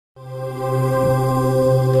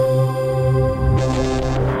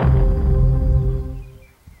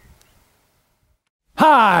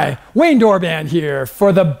Hi, Wayne Doorband here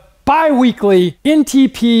for the biweekly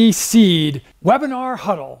NTP CEED webinar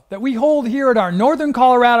huddle that we hold here at our Northern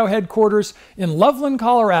Colorado headquarters in Loveland,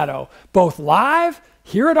 Colorado, both live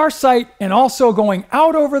here at our site and also going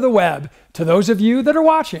out over the web to those of you that are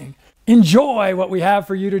watching. Enjoy what we have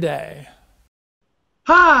for you today.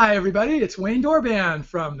 Hi, everybody. It's Wayne Doorband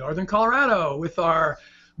from Northern Colorado with our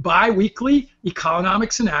biweekly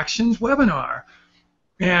Economics in Actions webinar.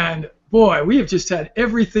 And boy, we have just had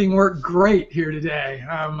everything work great here today.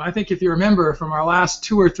 I think if you remember from our last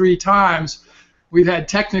 2 or 3 times, we've had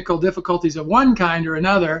technical difficulties of one kind or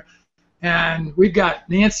another. And we've got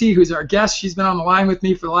Nancy, who's our guest. She's been on the line with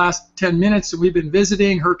me for the last 10 minutes, and we've been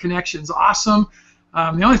visiting. Her connection's awesome.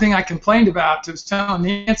 The only thing I complained about was telling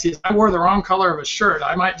Nancy is I wore the wrong color of a shirt.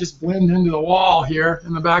 I might just blend into the wall here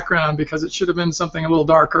in the background because it should have been something a little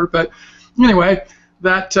darker. But anyway,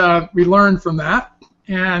 that we learned from that.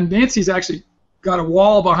 And Nancy's actually got a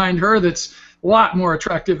wall behind her that's a lot more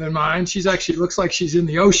attractive than mine. She's actually looks like she's in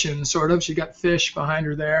the ocean, sort of. She got fish behind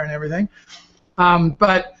her there and everything.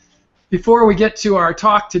 But before we get to our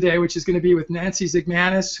talk today, which is going to be with Nancy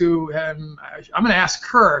Zikmanis, who I'm going to ask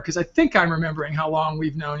her because I think I'm remembering how long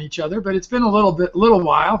we've known each other, but it's been a little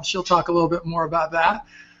while. She'll talk a little bit more about that.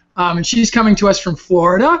 And she's coming to us from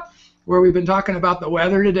Florida, where we've been talking about the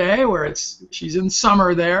weather today, where she's in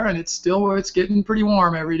summer there, and it's getting pretty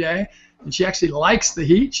warm every day, and she actually likes the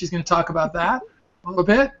heat. She's going to talk about that a little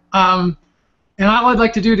bit. And all I'd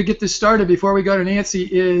like to do to get this started before we go to Nancy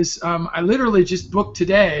is I literally just booked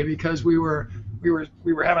today because we were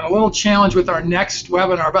having a little challenge with our next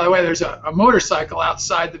webinar. By the way, there's a motorcycle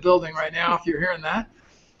outside the building right now if you're hearing that.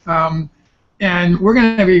 And we're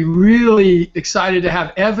going to be really excited to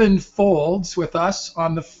have Evan Folds with us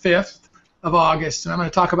on the 5th of August, and I'm going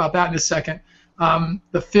to talk about that in a second. The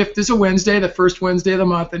 5th is a Wednesday, the first Wednesday of the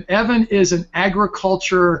month, and Evan is an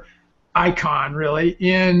agriculture icon, really,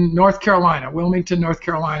 in North Carolina, Wilmington, North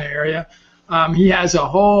Carolina area. He has a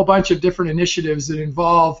whole bunch of different initiatives that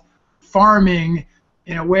involve farming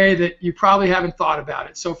in a way that you probably haven't thought about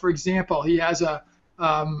it. So, for example, he has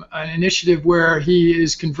an initiative where he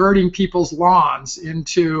is converting people's lawns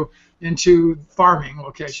into farming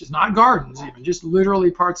locations, not gardens even, just literally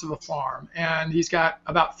parts of a farm. And he's got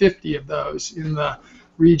about 50 of those in the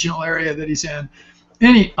regional area that he's in.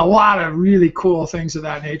 A lot of really cool things of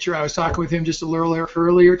that nature. I was talking with him just a little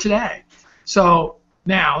earlier today. So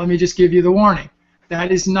now let me just give you the warning.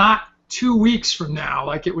 That is not 2 weeks from now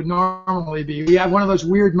like it would normally be. We have one of those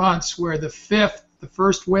weird months where the 5th, the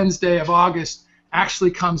first Wednesday of August, actually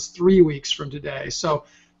comes 3 weeks from today. So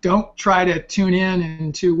don't try to tune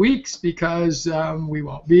in 2 weeks because we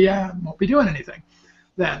won't be doing anything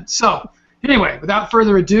then. So anyway, without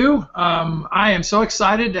further ado, I am so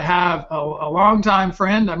excited to have a longtime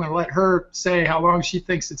friend. I'm going to let her say how long she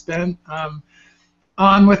thinks it's been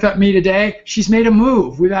on with me today. She's made a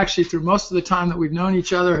move. We've actually, through most of the time that we've known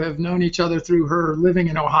each other, have known each other through her living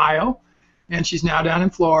in Ohio, and she's now down in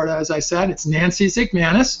Florida, as I said. It's Nancy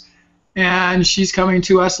Zikmanis. And she's coming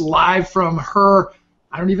to us live from her,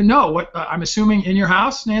 I don't even know, what I'm assuming in your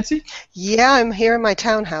house, Nancy? Yeah, I'm here in my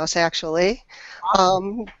townhouse, actually.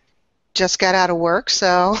 Just got out of work,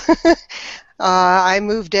 so I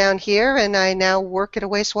moved down here, and I now work at a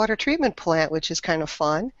wastewater treatment plant, which is kind of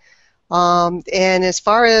fun. And as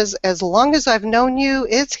far as long as I've known you,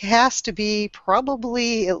 it has to be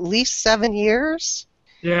probably at least 7 years.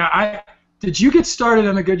 Yeah, Did you get started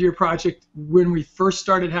on the Goodyear project when we first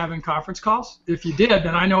started having conference calls? If you did,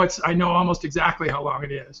 then I know almost exactly how long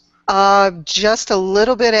it is. Just a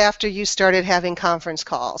little bit after you started having conference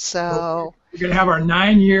calls. So we're going to have our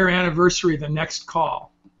 9-year anniversary the next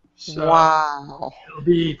call. So wow. It'll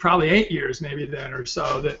be probably 8 years maybe then or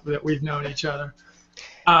so that we've known each other.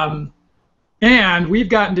 And we've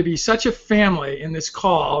gotten to be such a family in this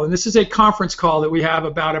call, and this is a conference call that we have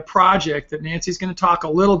about a project that Nancy's going to talk a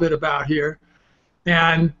little bit about here.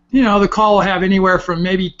 And, you know, the call will have anywhere from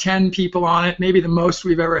maybe 10 people on it. Maybe the most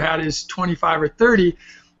we've ever had is 25 or 30.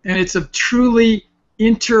 And it's a truly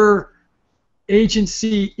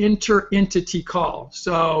inter-agency, inter-entity call.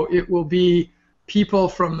 So it will be people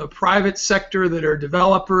from the private sector that are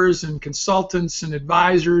developers and consultants and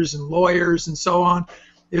advisors and lawyers and so on.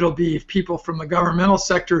 It'll be people from the governmental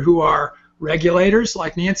sector who are regulators,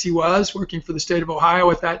 like Nancy was, working for the state of Ohio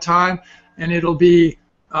at that time, and it'll be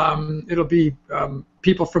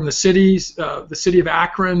people from the cities, the city of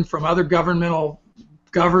Akron, from other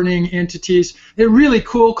governing entities. A really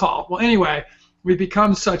cool call. Well, anyway, we've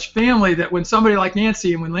become such family that when somebody like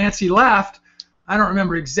Nancy, and when Nancy left, I don't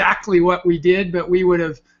remember exactly what we did, but we would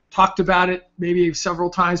have talked about it maybe several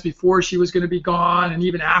times before she was going to be gone, and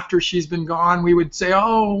even after she's been gone, we would say,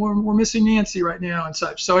 "Oh, we're missing Nancy right now," and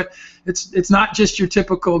such. So it's not just your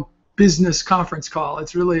typical business conference call.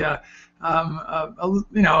 It's really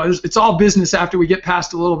it's all business after we get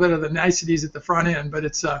past a little bit of the niceties at the front end, but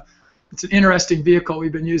it's an interesting vehicle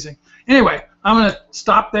we've been using. Anyway, I'm going to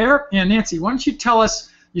stop there. And Nancy, why don't you tell us,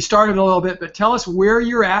 you started a little bit, but tell us where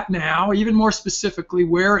you're at now, even more specifically,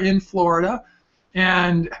 where in Florida,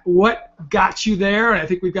 and what got you there. And I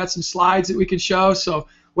think we've got some slides that we can show. So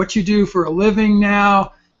what you do for a living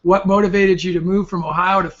now, what motivated you to move from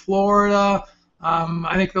Ohio to Florida.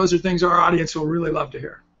 I think those are things our audience will really love to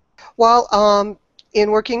hear. Well,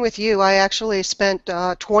 in working with you, I actually spent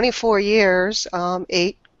 24 years,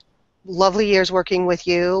 8 lovely years working with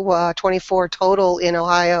you, 24 total in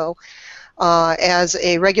Ohio as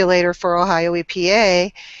a regulator for Ohio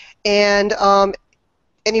EPA. And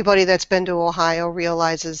anybody that's been to Ohio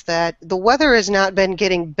realizes that the weather has not been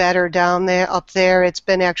getting better up there. It's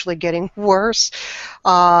been actually getting worse.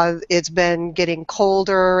 It's been getting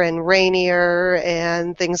colder and rainier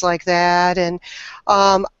and things like that. And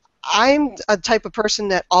I'm a type of person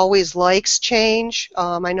that always likes change.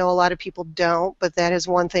 I know a lot of people don't, but that is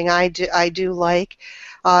one thing I do like.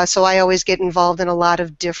 So I always get involved in a lot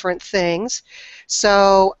of different things.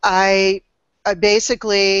 So I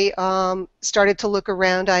basically started to look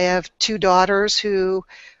around. I have 2 daughters who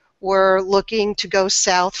were looking to go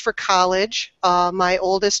south for college, my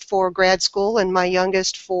oldest for grad school and my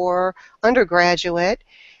youngest for undergraduate.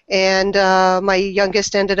 And my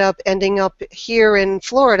youngest ending up here in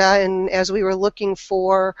Florida, and as we were looking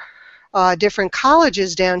for different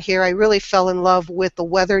colleges down here, I really fell in love with the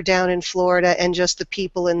weather down in Florida and just the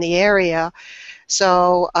people in the area.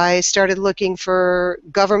 So I started looking for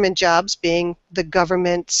government jobs, being the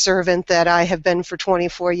government servant that I have been for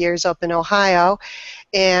 24 years up in Ohio,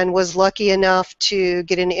 and was lucky enough to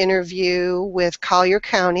get an interview with Collier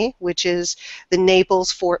County, which is the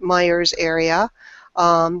Naples-Fort Myers area.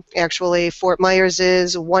 Actually, Fort Myers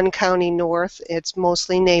is 1 county north. It's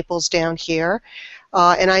mostly Naples down here.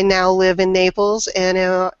 And I now live in Naples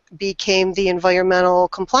and became the environmental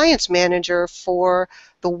compliance manager for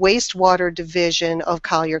the wastewater division of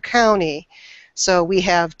Collier County. So we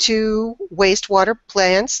have 2 wastewater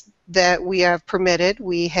plants that we have permitted.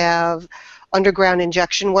 We have underground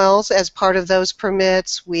injection wells as part of those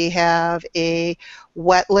permits. We have a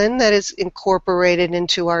wetland that is incorporated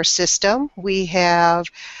into our system. We have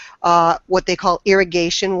what they call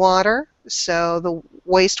irrigation water. So the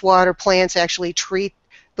wastewater plants actually treat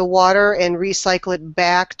the water and recycle it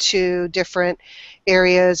back to different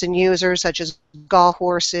areas and users such as golf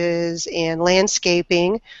courses and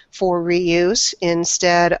landscaping for reuse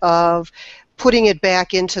instead of putting it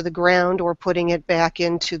back into the ground or putting it back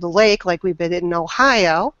into the lake like we've been in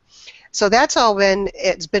Ohio. So that's all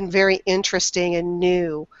it's been very interesting and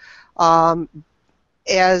new.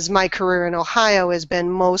 As my career in Ohio has been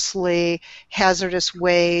mostly hazardous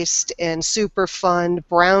waste and Superfund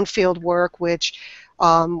brownfield work, which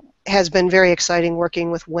has been very exciting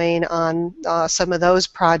working with Wayne on some of those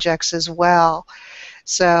projects as well.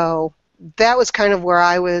 So that was kind of where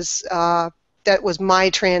I was, that was my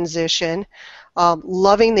transition.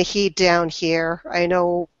 Loving the heat down here. I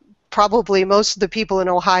know probably most of the people in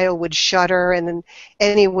Ohio would shudder, and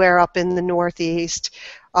anywhere up in the Northeast.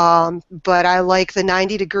 But I like the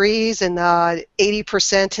 90 degrees and the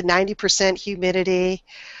 80% to 90% humidity.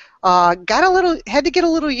 Had to get a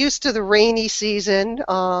little used to the rainy season.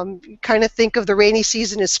 Kind of think of the rainy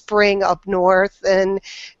season as spring up north, and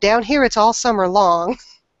down here it's all summer long,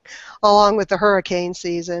 along with the hurricane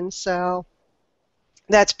season. So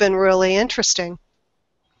that's been really interesting.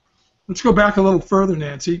 Let's go back a little further,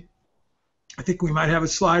 Nancy. I think we might have a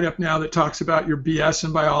slide up now that talks about your BS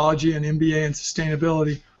in biology and MBA in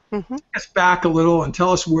sustainability. Mm-hmm. Take us back a little and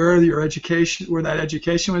tell us where that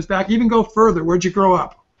education was back. Even go further. Where'd you grow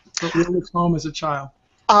up? Where was home as a child?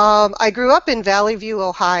 I grew up in Valley View,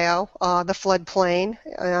 Ohio, the floodplain,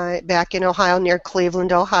 back in Ohio near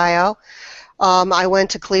Cleveland, Ohio. I went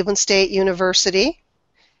to Cleveland State University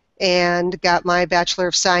and got my Bachelor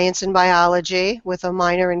of Science in Biology with a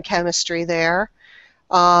minor in chemistry there.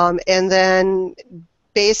 And then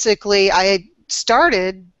basically I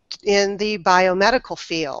started in the biomedical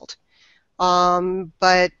field,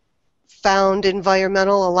 but found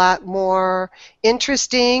environmental a lot more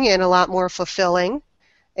interesting and a lot more fulfilling.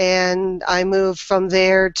 And I moved from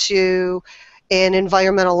there to an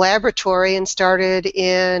environmental laboratory and started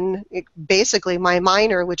in basically my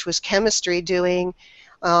minor, which was chemistry, doing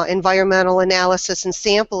environmental analysis and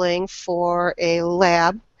sampling for a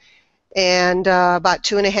lab. And about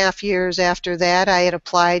 2.5 years after that, I had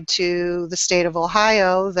applied to the state of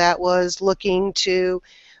Ohio that was looking to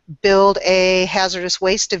build a hazardous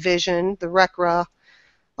waste division, the RECRA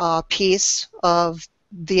piece of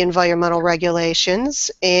the environmental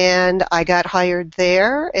regulations, and I got hired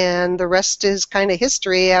there, and the rest is kind of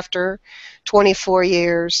history after 24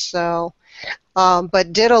 years. So,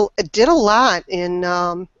 but did a lot in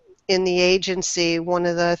the agency. One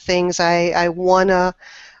of the things I won a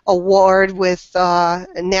award with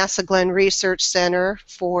NASA Glenn Research Center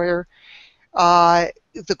for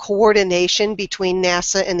the coordination between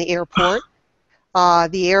NASA and the airport.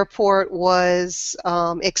 The airport was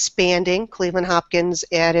expanding. Cleveland Hopkins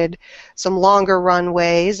added some longer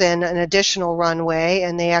runways and an additional runway,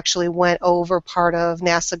 and they actually went over part of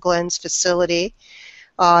NASA Glenn's facility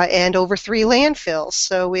and over 3 landfills.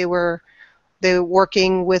 So they were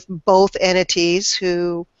working with both entities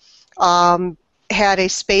who had a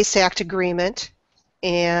Space Act agreement,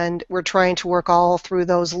 and we're trying to work all through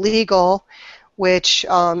those legal, which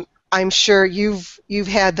I'm sure you've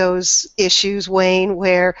had those issues, Wayne,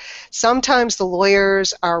 where sometimes the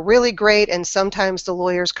lawyers are really great and sometimes the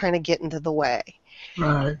lawyers kind of get into the way.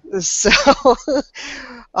 Right. So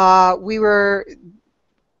we were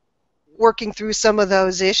working through some of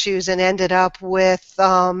those issues and ended up with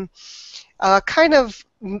kind of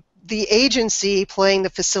the agency playing the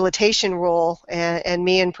facilitation role, and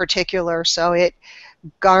me in particular. So it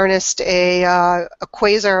garnished a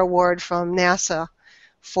Quasar Award from NASA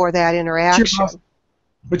for that interaction.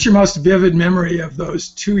 What's your most vivid memory of those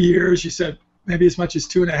 2 years? You said maybe as much as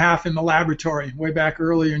 2.5 in the laboratory, way back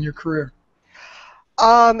early in your career.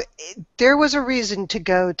 There was a reason to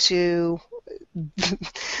go to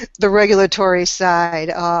the regulatory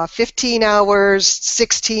side. 15 hours,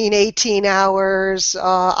 16, 18 hours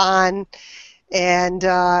on, and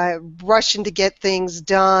rushing to get things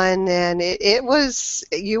done, and it was,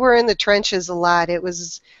 you were in the trenches a lot. It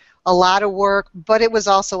was a lot of work, but it was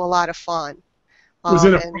also a lot of fun. Was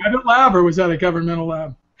it a private lab or was that a governmental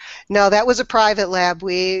lab? No, that was a private lab.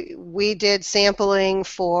 We did sampling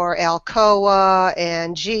for Alcoa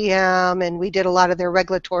and GM, and we did a lot of their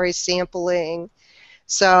regulatory sampling.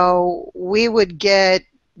 So we would get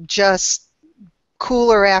just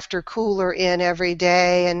cooler after cooler in every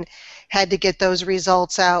day, and had to get those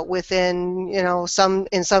results out within,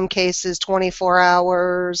 in some cases 24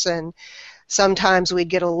 hours, and sometimes we'd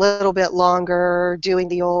get a little bit longer doing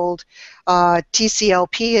the old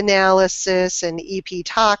TCLP analysis and EP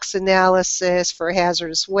tox analysis for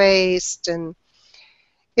hazardous waste, and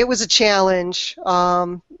it was a challenge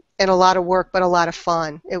and a lot of work, but a lot of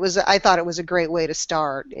fun. I thought it was a great way to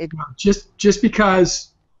start. Just because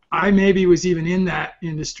I maybe was even in that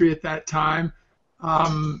industry at that time,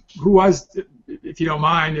 who was, if you don't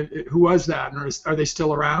mind, who was that, or are they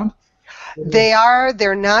still around? They are.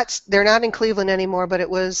 They're not in Cleveland anymore, but it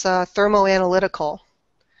was Thermo Analytical,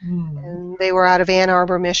 and they were out of Ann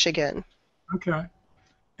Arbor, Michigan. Okay.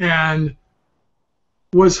 And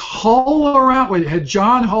was Hull around? Wait, had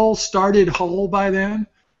John Hull started Hull by then?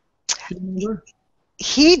 Do you remember?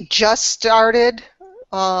 He just started,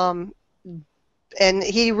 and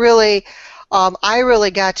he really, I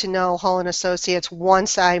really got to know Hull and Associates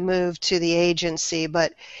once I moved to the agency,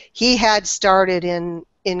 but he had started in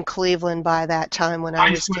Cleveland by that time when I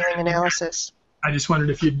was doing analysis. I just wondered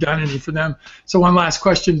if you'd done any for them. So one last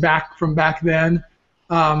question back then.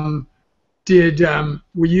 Were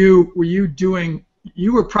you doing,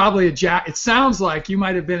 you were probably a jack, it sounds like you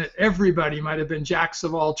might have been, everybody might have been jacks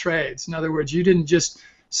of all trades. In other words, you didn't just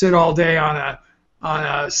sit all day on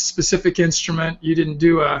a specific instrument. You didn't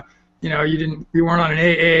do you weren't on an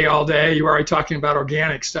AA all day. You were already talking about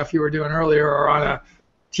organic stuff you were doing earlier, or on a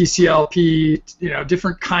TCLP,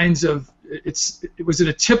 different kinds of, was it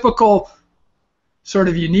a typical sort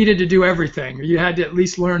of, you needed to do everything, or you had to at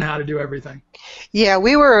least learn how to do everything? Yeah,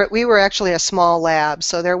 we were actually a small lab,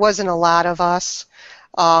 so there wasn't a lot of us,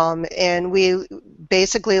 and we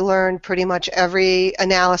basically learned pretty much every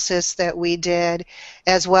analysis that we did,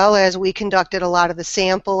 as well as we conducted a lot of the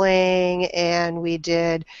sampling, and we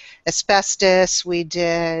did asbestos, we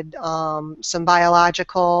did some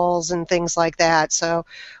biologicals and things like that. So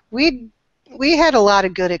we had a lot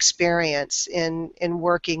of good experience in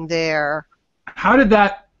working there. How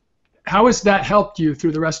has that helped you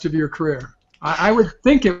through the rest of your career? I would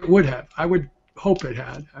think it would have. I would hope it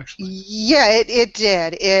had, actually. Yeah, it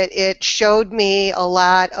did. It showed me a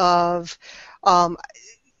lot of,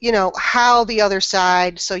 how the other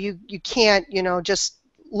side, so you can't, just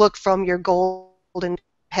look from your golden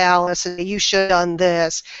palace and say, you should have done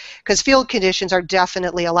this, because field conditions are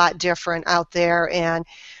definitely a lot different out there, and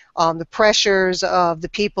the pressures of the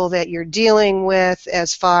people that you're dealing with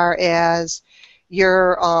as far as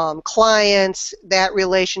your clients. That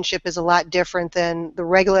relationship is a lot different than the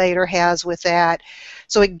regulator has with that.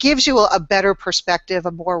 So it gives you a better perspective,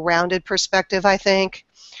 a more rounded perspective, I think.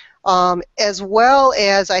 As well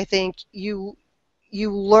as I think you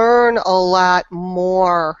learn a lot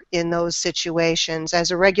more in those situations.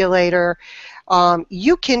 As a regulator,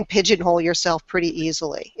 you can pigeonhole yourself pretty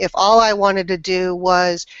easily. If all I wanted to do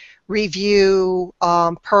was review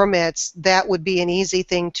permits, that would be an easy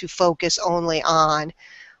thing to focus only on.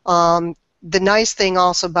 The nice thing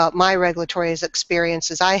also about my regulatory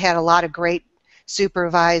experience is I had a lot of great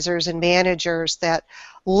supervisors and managers that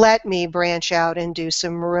let me branch out and do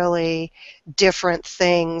some really different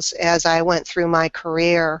things as I went through my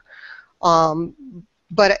career.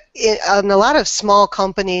 But in a lot of small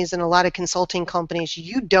companies and a lot of consulting companies,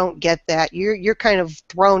 you don't get that. You're kind of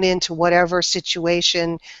thrown into whatever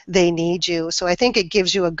situation they need you. So I think it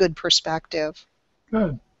gives you a good perspective.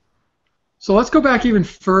 Good. So let's go back even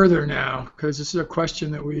further now, because this is a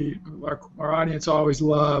question that our audience always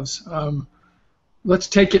loves. Let's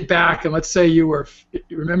take it back, and let's say you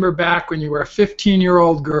remember back when you were a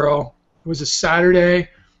 15-year-old girl. It was a Saturday,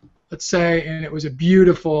 let's say, and it was a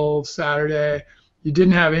beautiful Saturday. You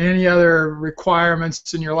didn't have any other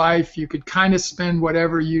requirements in your life. You could kind of spend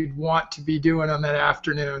whatever you'd want to be doing on that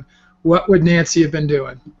afternoon. What would Nancy have been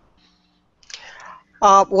doing?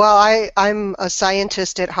 Well, I'm a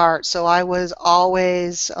scientist at heart, so I was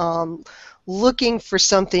always looking for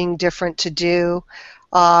something different to do.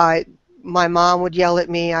 My mom would yell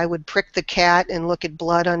at me. I would prick the cat and look at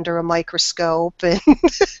blood under a microscope and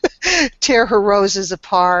tear her roses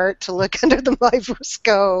apart to look under the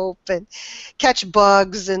microscope and catch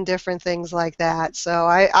bugs and different things like that. So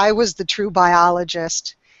I was the true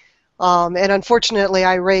biologist. And unfortunately,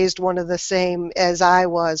 I raised one of the same as I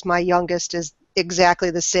was. My youngest is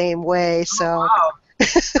exactly the same way. So. Oh, wow.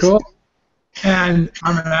 Cool. And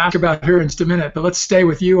I'm going to ask about her in just a minute, but let's stay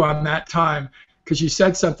with you on that time, because you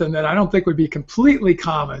said something that I don't think would be completely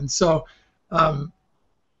common. So how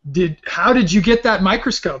did you get that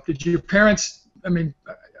microscope? Did your parents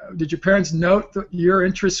note what your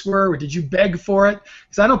interests were, or did you beg for it?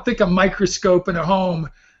 Because I don't think a microscope in a home,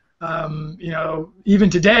 even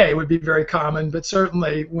today would be very common, but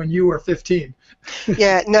certainly when you were 15.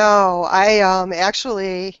 Yeah, no, I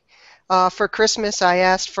actually, for Christmas I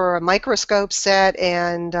asked for a microscope set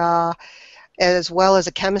and as well as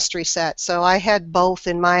a chemistry set. So I had both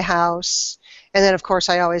in my house, and then of course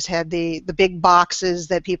I always had the big boxes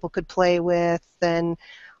that people could play with, and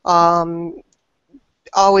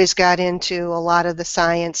always got into a lot of the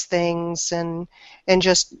science things and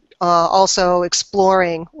just also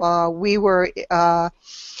exploring.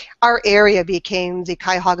 Our area became the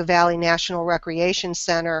Cuyahoga Valley National Recreation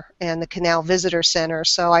Center and the Canal Visitor Center,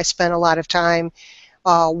 so I spent a lot of time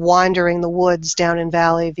wandering the woods down in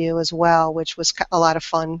Valley View as well, which was a lot of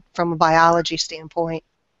fun from a biology standpoint.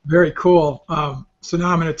 Very cool. So now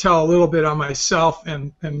I'm going to tell a little bit on myself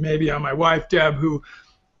and maybe on my wife, Deb, who,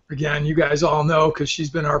 again, you guys all know because she's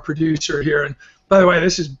been our producer here. And by the way,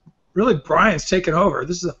 this is really Brian's taken over.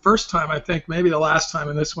 This is the first time, I think, maybe the last time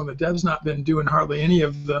in this one, that Deb's not been doing hardly any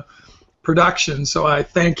of the production. So I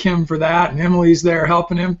thank him for that, and Emily's there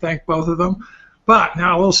helping him. Thank both of them. But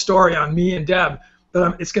now a little story on me and Deb.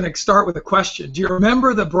 But it's going to start with a question. Do you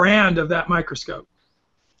remember the brand of that microscope?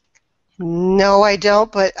 No, I don't,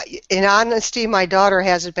 but in honesty, my daughter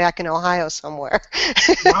has it back in Ohio somewhere.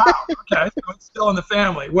 Wow, okay, so it's still in the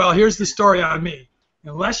family. Well, here's the story on me.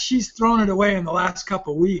 Unless she's thrown it away in the last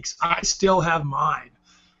couple of weeks, I still have mine.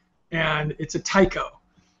 And it's a Tycho.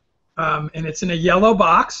 And it's in a yellow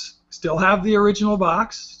box. Still have the original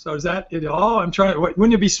box. So is that it all?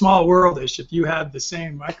 Wouldn't it be small worldish if you had the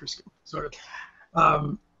same microscope, sort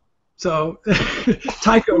of? So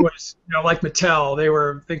Tycho was, like Mattel. They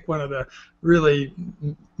were, I think, one of the really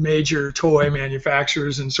major toy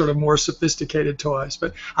manufacturers and sort of more sophisticated toys.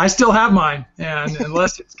 But I still have mine, and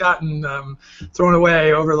unless it's gotten thrown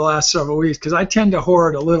away over the last several weeks, because I tend to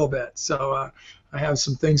hoard a little bit. So I have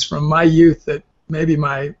some things from my youth that maybe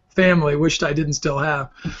my family wished I didn't still have.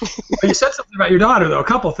 But you said something about your daughter, though. A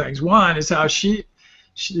couple things. One is how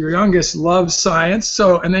your youngest loves science.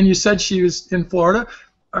 So, and then you said she was in Florida.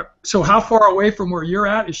 So how far away from where you're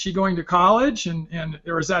at is she going to college,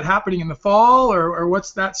 or is that happening in the fall, or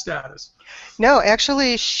what's that status? No,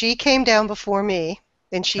 actually, she came down before me,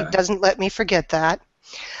 and she doesn't let me forget that.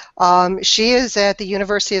 She is at the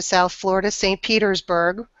University of South Florida, St.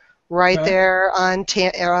 Petersburg, right there on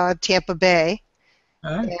Tampa Bay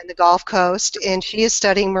and the Gulf Coast, and she is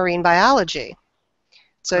studying marine biology.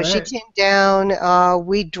 So she Great. came down.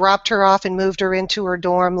 We dropped her off and moved her into her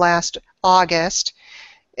dorm last August.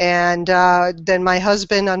 And then my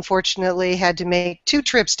husband, unfortunately, had to make 2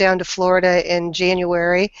 trips down to Florida in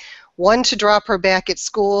January. One to drop her back at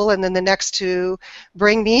school, and then the next to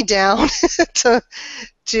bring me down to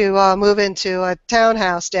move into a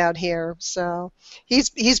townhouse down here. So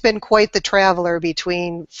he's been quite the traveler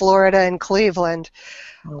between Florida and Cleveland.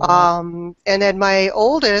 Oh, wow. And then my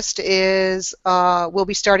oldest is will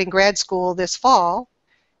be starting grad school this fall,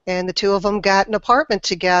 and the two of them got an apartment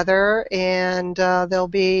together, and they'll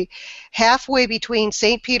be halfway between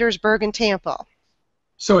St. Petersburg and Tampa.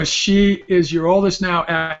 So is your oldest now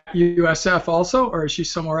at USF also, or is she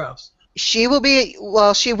somewhere else? She will be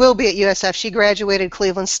she will be at USF. She graduated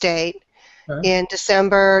Cleveland State Okay. in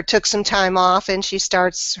December, took some time off, and she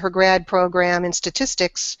starts her grad program in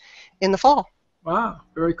statistics in the fall. Wow,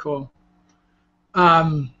 very cool.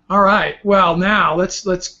 All right. Well, now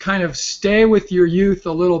let's kind of stay with your youth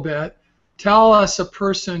a little bit. Tell us a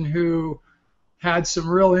person who had some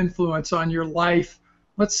real influence on your life.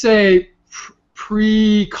 Let's say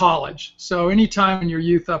pre-college. So any time in your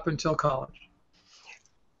youth up until college.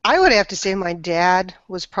 I would have to say my dad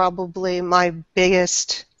was probably my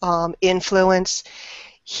biggest influence.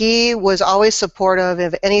 He was always supportive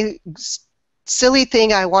of any silly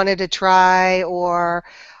thing I wanted to try, or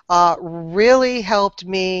really helped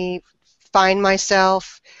me find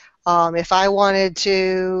myself. If I wanted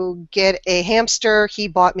to get a hamster, he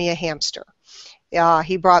bought me a hamster.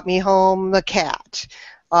 He brought me home a cat.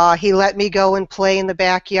 He let me go and play in the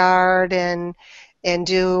backyard and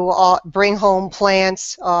bring home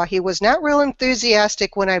plants. He was not real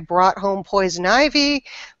enthusiastic when I brought home poison ivy,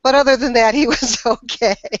 but other than that, he was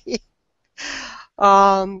okay.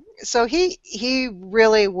 So he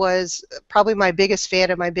really was probably my biggest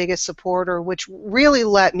fan and my biggest supporter, which really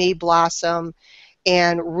let me blossom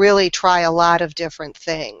and really try a lot of different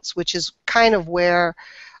things, which is kind of where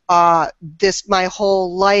my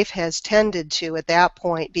whole life has tended to at that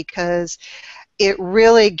point, because it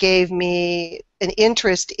really gave me an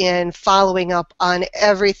interest in following up on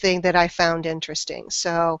everything that I found interesting.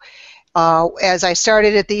 So as I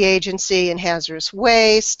started at the agency in hazardous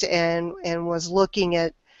waste and was looking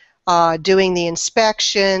at doing the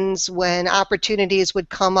inspections, when opportunities would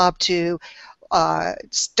come up to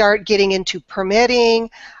start getting into permitting,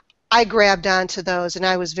 I grabbed onto those, and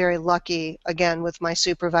I was very lucky, again, with my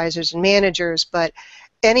supervisors and managers, but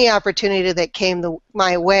any opportunity that came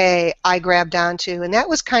my way, I grabbed onto, and that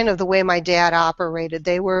was kind of the way my dad operated.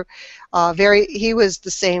 They were he was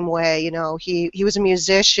the same way, you know. He was a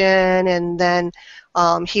musician, and then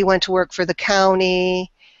he went to work for the county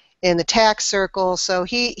in the tax circle, so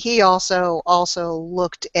he also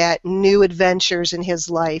looked at new adventures in his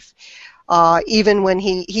life. Even when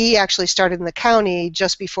he actually started in the county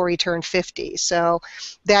just before he turned 50. So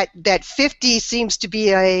that 50 seems to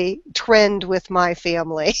be a trend with my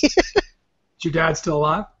family. Is your dad still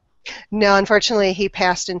alive? No, unfortunately, he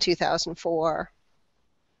passed in 2004.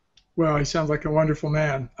 Well, he sounds like a wonderful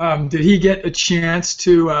man. Did he get a chance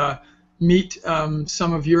to meet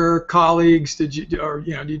some of your colleagues? Did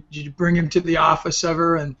you bring him to the office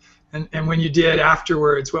ever? And when you did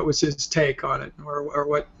afterwards, what was his take on it, or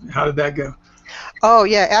what? How did that go? Oh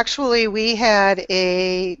yeah, actually we had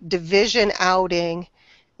a division outing,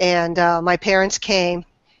 and my parents came,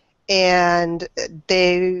 and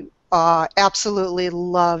they absolutely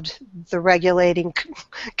loved the regulating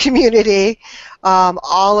community.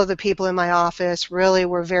 All of the people in my office really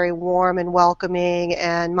were very warm and welcoming,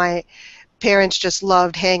 and my parents just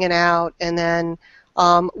loved hanging out. And then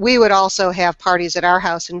we would also have parties at our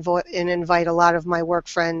house and invite a lot of my work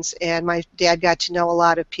friends, and my dad got to know a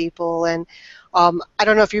lot of people. And I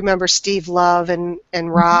don't know if you remember Steve Love and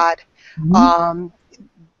Rod. Mm-hmm.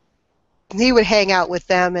 He would hang out with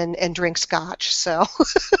them and drink scotch. So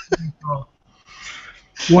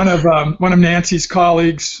one of Nancy's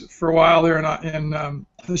colleagues for a while there, and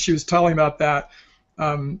she was telling about that.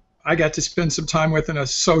 I got to spend some time with in a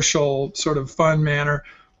social sort of fun manner.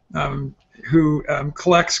 Who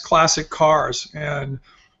collects classic cars, and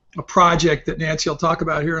a project that Nancy will talk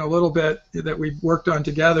about here in a little bit that we worked on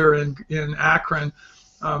together in Akron.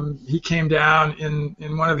 He came down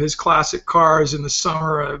in one of his classic cars in the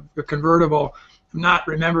summer, a convertible. I'm not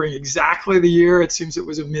remembering exactly the year. It seems it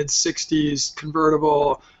was a mid-'60s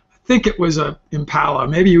convertible. I think it was a Impala.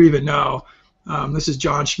 Maybe you even know. This is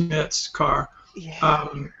John Schmidt's car. yeah.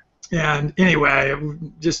 And anyway,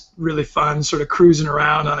 just really fun, sort of cruising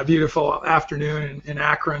around on a beautiful afternoon in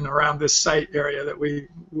Akron around this site area that we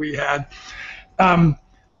had.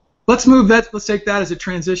 Let's take that as a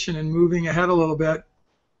transition and moving ahead a little bit.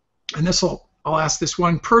 And this will I'll ask this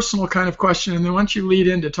one personal kind of question, and then once you lead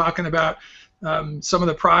into talking about some of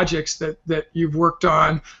the projects that you've worked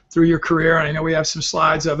on through your career, and I know we have some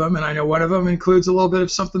slides of them, and I know one of them includes a little bit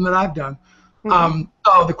of something that I've done. So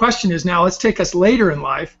the question is now, let's take us later in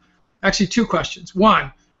life. Actually, two questions.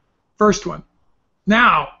 First one.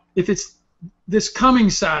 Now, if it's this coming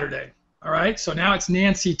Saturday, all right, so now it's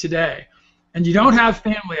Nancy today, and you don't have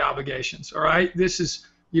family obligations, all right?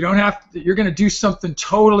 You don't have to, you're going to do something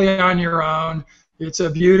totally on your own. It's a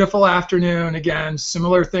beautiful afternoon, again,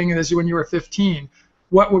 similar thing as when you were 15.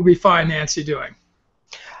 What would we find Nancy doing?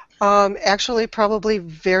 Actually, probably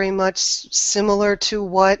very much similar to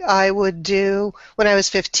what I would do when I was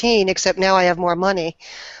 15, except now I have more money.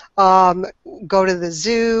 Go to the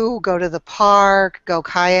zoo, go to the park, go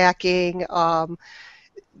kayaking.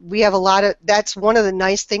 We have a lot of, that's one of the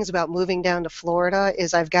nice things about moving down to Florida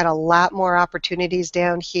is I've got a lot more opportunities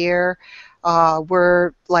down here.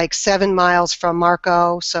 We're like 7 miles from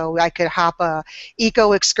Marco, so I could hop a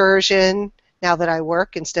eco excursion now that I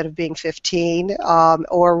work instead of being 15,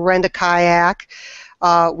 or rent a kayak.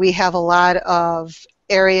 We have a lot of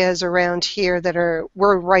areas around here that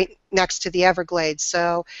we're right next to the Everglades,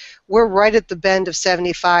 so we're right at the bend of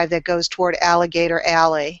 75 that goes toward Alligator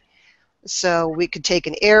Alley. So we could take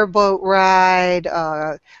an airboat ride.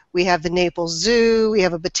 We have the Naples Zoo. We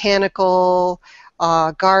have a botanical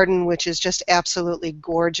garden, which is just absolutely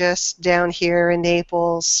gorgeous down here in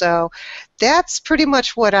Naples. So that's pretty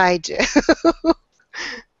much what I do.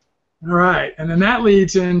 All right, and then that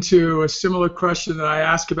leads into a similar question that I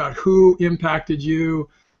asked about who impacted you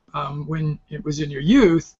when it was in your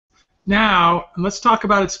youth. Now, let's talk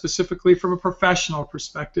about it specifically from a professional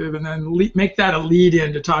perspective, and then make that a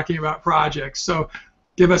lead-in to talking about projects. So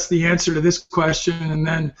give us the answer to this question, and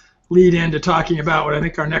then lead into talking about what I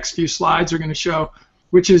think our next few slides are going to show,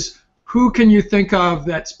 which is who can you think of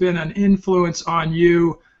that's been an influence on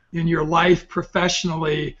you in your life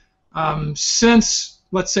professionally since,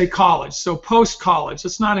 let's say, college. So post-college,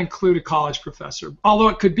 let's not include a college professor, although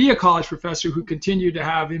it could be a college professor who continued to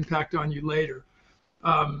have impact on you later.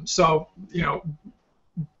 So, you know,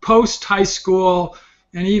 post-high school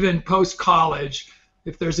and even post-college,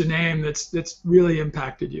 if there's a name that's really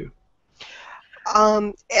impacted you.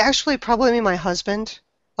 Actually, probably my husband.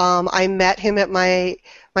 I met him at my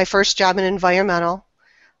first job in environmental,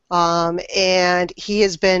 and he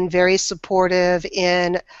has been very supportive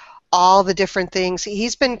in all the different things.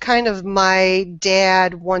 He's been kind of my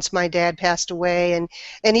dad once my dad passed away, and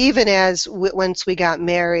even once we got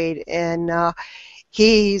married, and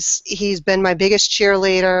he's been my biggest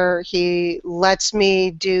cheerleader. He lets me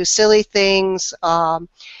do silly things.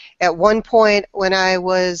 At one point when I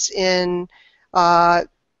was in Ohio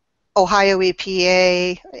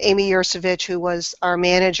EPA, Amy Yursevich, who was our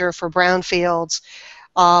manager for brownfields,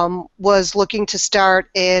 was looking to start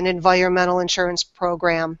an environmental insurance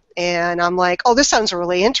program, and I'm like, oh, this sounds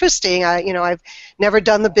really interesting. I've never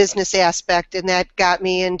done the business aspect, and that got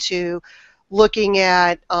me into looking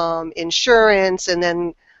at insurance, and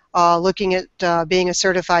then looking at being a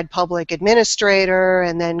certified public administrator,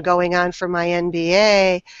 and then going on for my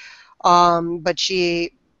MBA. But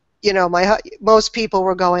she, most people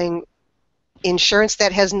were going, insurance,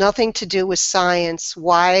 that has nothing to do with science.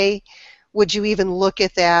 Why would you even look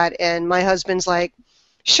at that? And my husband's like,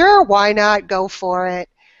 sure, why not? Go for it.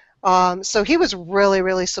 So he was really,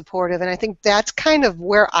 really supportive, and I think that's kind of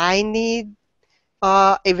where I need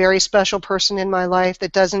a very special person in my life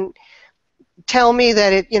that doesn't tell me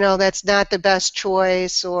that that's not the best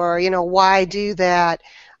choice, or why do that,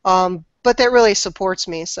 but that really supports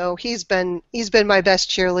me. So he's been my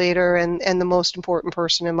best cheerleader and the most important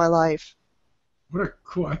person in my life. What a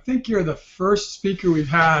cool! I think you're the first speaker we've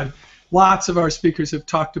had. Lots of our speakers have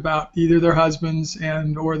talked about either their husbands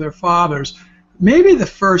or their fathers. Maybe the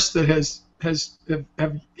first that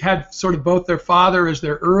have had sort of both their father as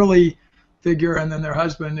their early figure and then their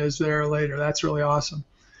husband is there later. That's really awesome.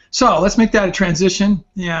 So let's make that a transition,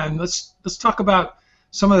 and let's talk about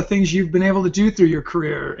some of the things you've been able to do through your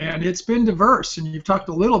career. And it's been diverse, and you've talked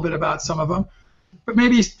a little bit about some of them, but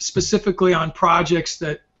maybe specifically on projects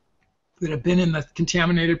that have been in the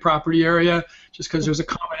contaminated property area, just because there's a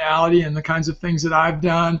commonality in the kinds of things that I've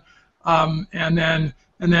done, and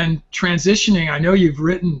then transitioning. I know you've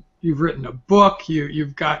written a book.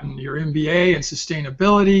 You've gotten your MBA in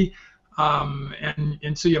sustainability.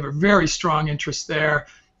 And so you have a very strong interest there.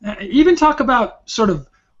 Even talk about sort of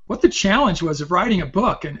what the challenge was of writing a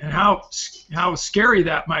book, and how scary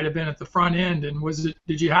that might have been at the front end, and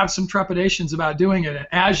did you have some trepidations about doing it, and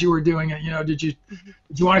as you were doing it, did you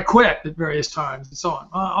want to quit at various times, and so on,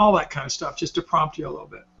 all that kind of stuff, just to prompt you a little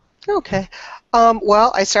bit. Okay.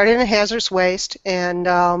 Well, I started in hazardous waste, and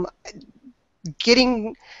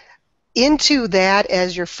getting into that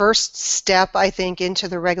as your first step, I think, into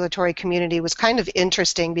the regulatory community was kind of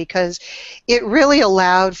interesting because it really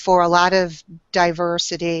allowed for a lot of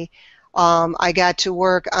diversity. I got to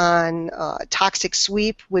work on Toxic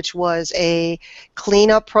Sweep, which was a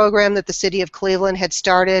cleanup program that the city of Cleveland had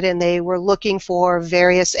started, and they were looking for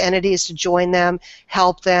various entities to join them,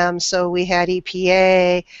 help them. So we had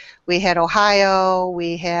EPA, we had Ohio,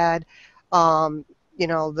 we had you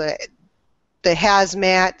know, the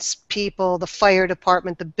hazmat people, the fire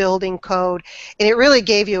department, the building code, and it really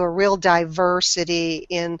gave you a real diversity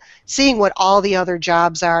in seeing what all the other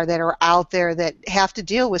jobs are that are out there that have to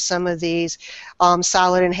deal with some of these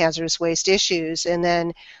solid and hazardous waste issues. And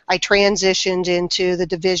then I transitioned into the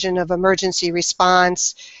Division of Emergency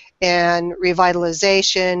Response and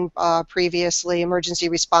Revitalization, previously emergency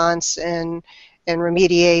response and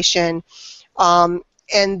remediation. Um,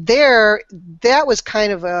 and there, that was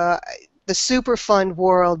kind of the Superfund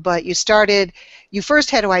world, but you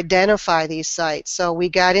first had to identify these sites. So we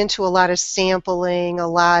got into a lot of sampling, a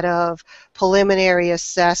lot of preliminary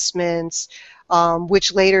assessments,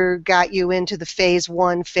 which later got you into the phase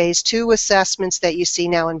 1, phase 2 assessments that you see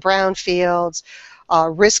now in brownfields.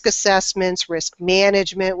 Risk assessments, risk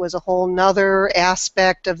management was a whole nother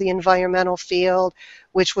aspect of the environmental field,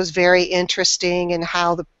 which was very interesting in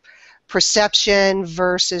how the perception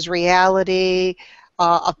versus reality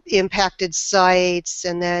impacted sites,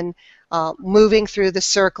 and then moving through the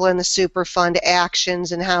circle and the Superfund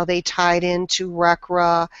actions and how they tied into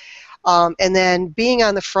RECRA, and then being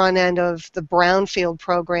on the front end of the brownfield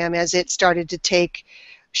program as it started to take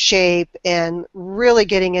shape and really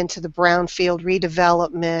getting into the brownfield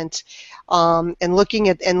redevelopment, and looking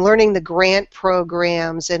at and learning the grant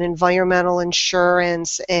programs and environmental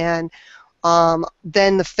insurance, and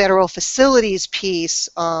then the federal facilities piece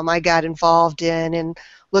I got involved in and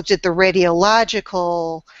looked at the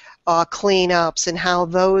radiological cleanups and how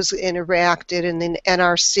those interacted, and then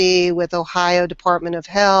NRC with Ohio Department of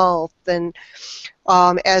Health. And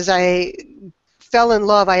as I fell in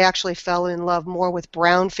love, I actually fell in love more with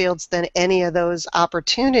brownfields than any of those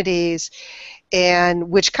opportunities, and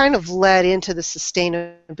which kind of led into the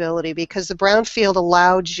sustainability, because the brownfield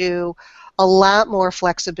allowed you a lot more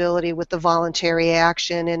flexibility with the voluntary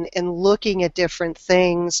action and looking at different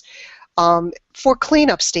things for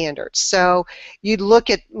cleanup standards. So you'd look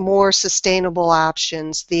at more sustainable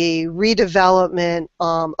options, the redevelopment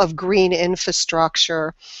of green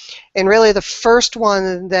infrastructure. And really the first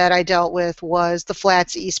one that I dealt with was the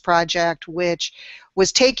Flats East project, which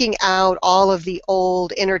was taking out all of the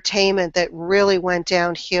old entertainment that really went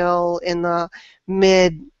downhill in the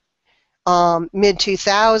mid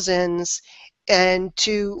 2000s, and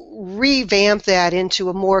to revamp that into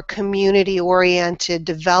a more community-oriented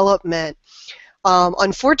development.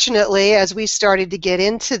 Unfortunately, as we started to get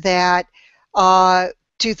into that,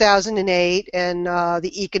 2008 and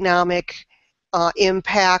the economic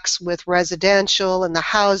impacts with residential and the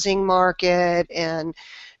housing market and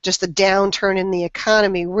just the downturn in the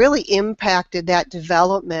economy really impacted that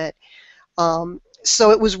development.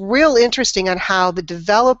 So it was real interesting on how the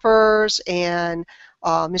developers and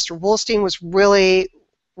Mr. Wolstein was really,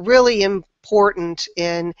 really important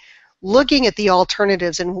in looking at the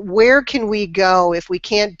alternatives and where can we go if we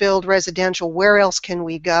can't build residential, where else can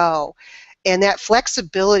we go? And that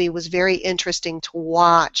flexibility was very interesting to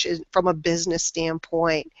watch from a business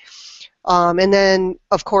standpoint. And then,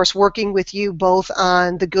 of course, working with you both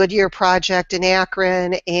on the Goodyear project in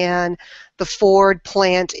Akron and the Ford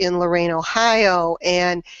plant in Lorain, Ohio.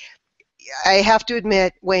 And I have to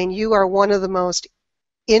admit, Wayne, you are one of the most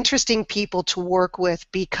interesting people to work with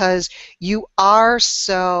because you are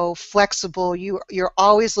so flexible. You're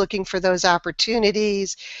always looking for those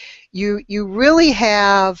opportunities. You really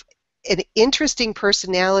have an interesting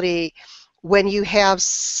personality when you have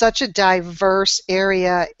such a diverse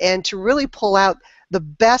area, and to really pull out the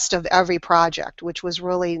best of every project, which was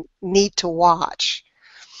really neat to watch.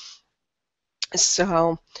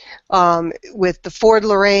 So with the Ford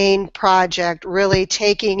Lorain project, really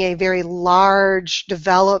taking a very large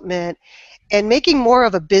development and making more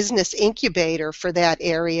of a business incubator for that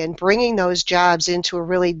area and bringing those jobs into a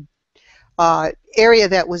really area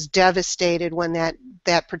that was devastated when that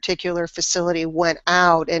particular facility went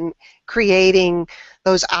out, and creating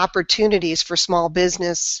those opportunities for small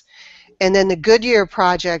business. And then the Goodyear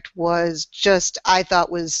project was just, I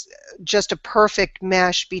thought, was just a perfect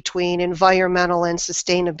mesh between environmental and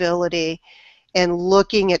sustainability, and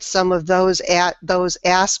looking at some of those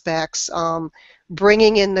aspects,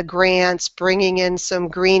 bringing in the grants, bringing in some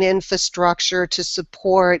green infrastructure to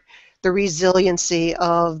support the resiliency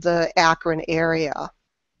of the Akron area.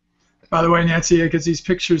 By the way, Nancy, because these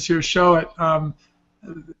pictures here show it,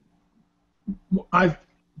 I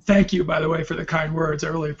thank you, by the way, for the kind words. I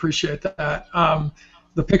really appreciate that.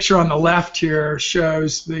 The picture on the left here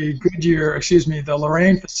shows the the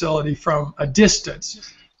Lorraine facility from a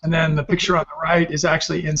distance. And then the picture on the right is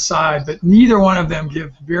actually inside, but neither one of them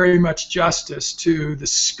give very much justice to the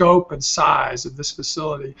scope and size of this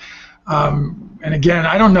facility. And again,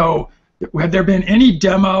 I don't know, had there been any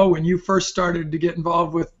demo when you first started to get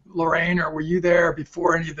involved with Lorraine, or were you there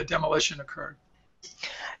before any of the demolition occurred?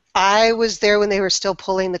 I was there when they were still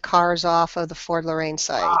pulling the cars off of the Ford Lorraine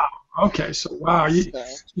site. Wow. Okay, so wow,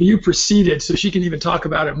 you proceeded, so she can even talk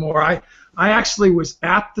about it more. I actually was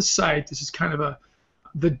at the site. This is kind of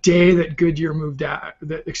the day that Goodyear moved out.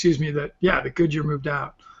 The Goodyear moved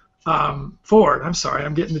out. Ford. I'm sorry,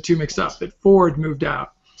 I'm getting the two mixed up. That Ford moved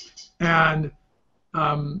out, and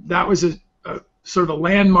that was a sort of a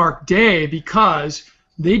landmark day because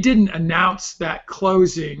they didn't announce that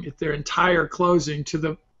closing, their entire closing,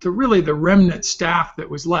 to really the remnant staff that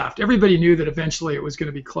was left. Everybody knew that eventually it was going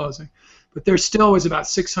to be closing, but there still was about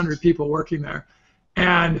 600 people working there.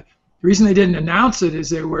 And the reason they didn't announce it is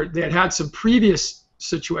they had some previous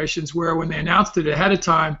situations where when they announced it ahead of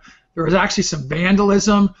time, there was actually some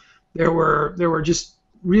vandalism. There were just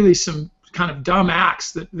really some kind of dumb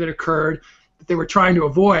acts that occurred that they were trying to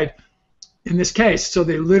avoid in this case. So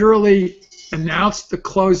they literally announced the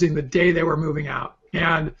closing the day they were moving out.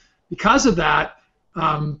 And because of that,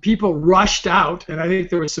 people rushed out, and I think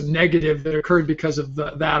there was some negative that occurred because of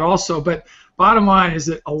that also. But bottom line is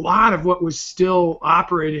that a lot of what was still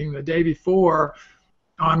operating the day before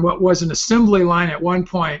on what was an assembly line at one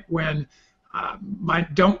point when,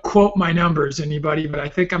 don't quote my numbers, anybody, but I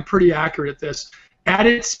think I'm pretty accurate at this. At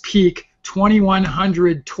its peak,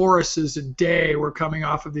 2,100 Tauruses a day were coming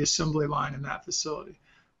off of the assembly line in that facility.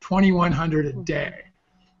 2,100 a day.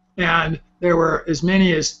 And there were as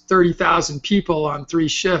many as 30,000 people on 3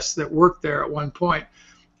 shifts that worked there at one point.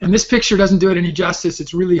 And this picture doesn't do it any justice.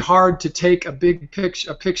 It's really hard to take a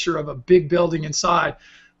picture of a big building inside.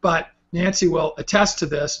 But Nancy will attest to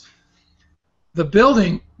this. The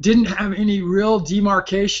building didn't have any real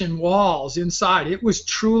demarcation walls inside. It was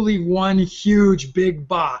truly one huge big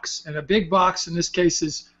box. And a big box in this case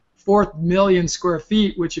is 4 million square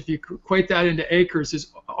feet, which if you equate that into acres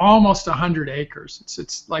is almost 100 acres.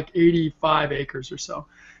 It's like 85 acres or so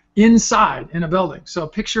inside in a building. So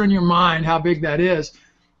picture in your mind how big that is.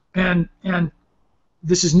 And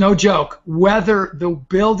this is no joke. The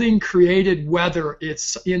building created weather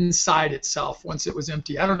it's inside itself once it was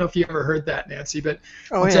empty. I don't know if you ever heard that, Nancy, but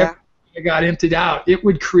once it got emptied out, it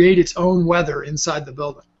would create its own weather inside the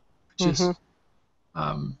building. Which is,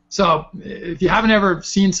 so if you haven't ever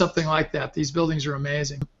seen something like that, these buildings are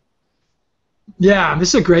amazing. Yeah, this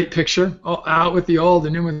is a great picture. Out with the old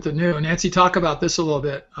and in with the new. Nancy, talk about this a little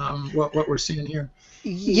bit, what we're seeing here.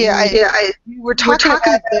 We're talking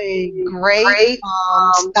about the great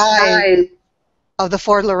size of the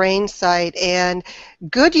Ford Lorraine site, and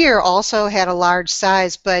Goodyear also had a large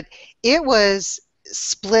size, but it was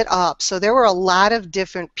split up. So there were a lot of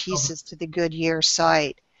different pieces to the Goodyear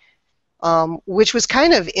site. Which was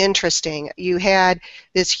kind of interesting. You had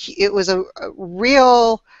this, it was a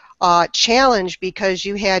real challenge because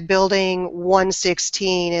you had building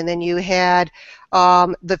 116, and then you had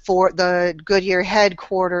the Goodyear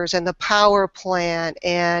headquarters and the power plant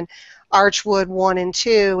and Archwood 1 and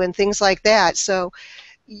 2 and things like that. So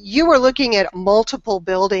you were looking at multiple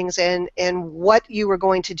buildings and what you were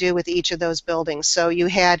going to do with each of those buildings. So you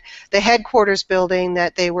had the headquarters building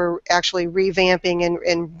that they were actually revamping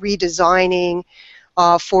and redesigning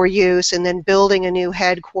for use, and then building a new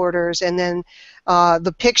headquarters. And then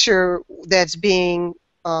the picture that's being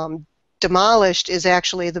demolished is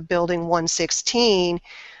actually the building 116,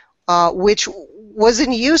 which was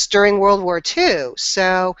in use during World War II.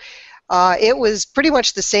 So it was pretty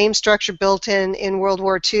much the same structure built in World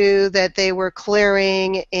War II that they were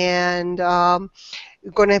clearing and going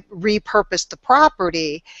to repurpose the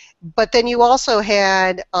property. But then you also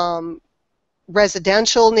had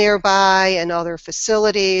residential nearby and other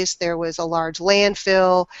facilities. There was a large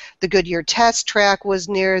landfill. The Goodyear test track was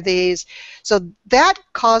near these. So that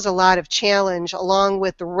caused a lot of challenge, along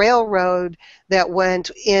with the railroad that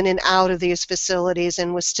went in and out of these facilities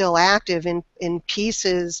and was still active in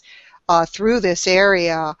pieces through this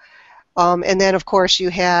area. And then, of course, you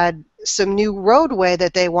had some new roadway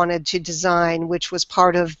that they wanted to design, which was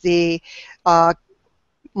part of the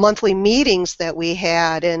monthly meetings that we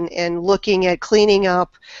had, and looking at cleaning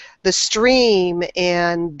up the stream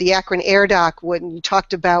and the Akron Air Dock, when you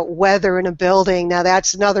talked about weather in a building. Now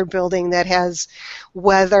that's another building that has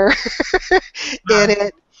weather in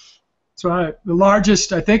it. That's right. The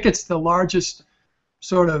largest, I think it's the largest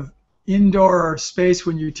sort of indoor space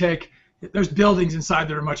when you take, there's buildings inside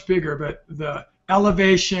that are much bigger, but the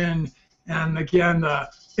elevation and again the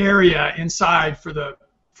area inside for the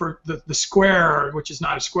square, which is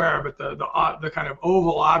not a square, but the kind of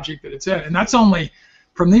oval object that it's in, and that's only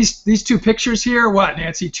from these two pictures here. What,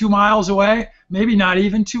 Nancy? 2 miles away? Maybe not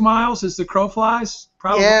even 2 miles as the crow flies.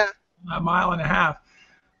 Probably a mile and a half.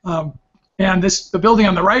 And the building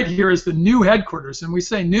on the right here is the new headquarters, and we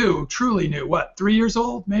say new, truly new. What, 3 years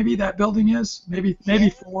old? Maybe that building is, maybe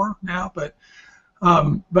 4 now, but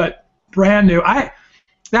brand new.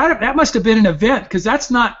 That must have been an event, because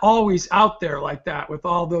that's not always out there like that with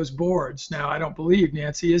all those boards. Now I don't believe,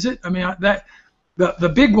 Nancy, is it? I mean,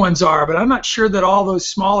 the big ones are, but I'm not sure that all those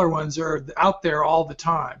smaller ones are out there all the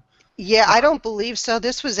time. Yeah, I don't believe so.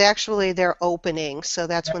 This was actually their opening, so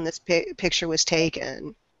that's when this picture was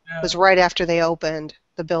taken. It was right after they opened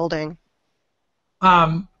the building.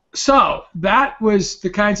 So that was the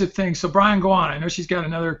kinds of things. So Brian, go on. I know she's got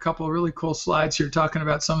another couple of really cool slides here talking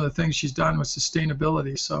about some of the things she's done with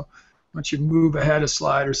sustainability. So why don't you move ahead a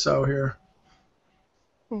slide or so here.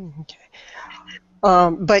 Okay.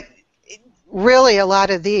 But really a lot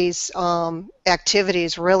of these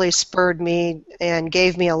activities really spurred me and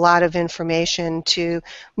gave me a lot of information to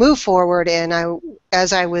move forward. And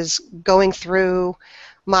as I was going through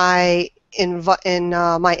my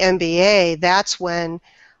my MBA, that's when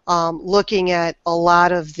looking at a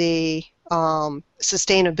lot of the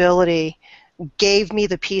sustainability gave me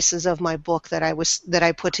the pieces of my book that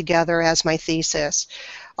I put together as my thesis.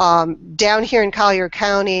 Down here in Collier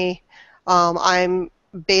County, I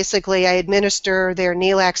administer their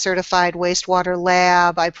NELAC certified wastewater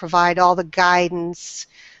lab. I provide all the guidance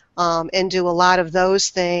and do a lot of those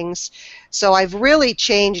things. So I've really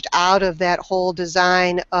changed out of that whole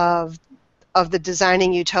design of the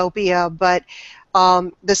designing utopia, but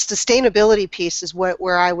the sustainability piece is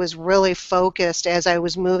where I was really focused as I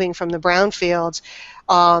was moving from the brownfields,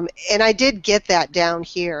 and I did get that down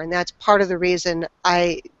here, and that's part of the reason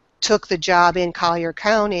I took the job in Collier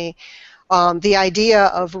County. The idea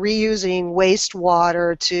of reusing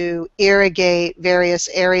wastewater to irrigate various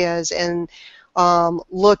areas and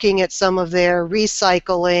looking at some of their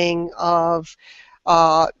recycling of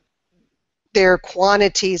their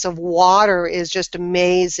quantities of water is just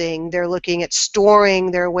amazing. They're looking at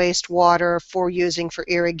storing their wastewater for using for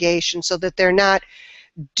irrigation so that they're not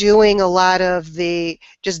doing a lot of the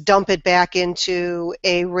just dump it back into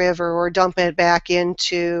a river or dump it back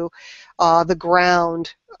into the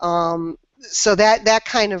ground. So that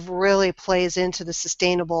kind of really plays into the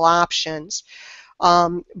sustainable options.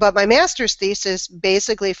 But my master's thesis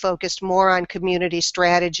basically focused more on community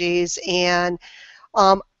strategies and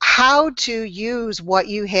how to use what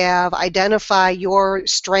you have, identify your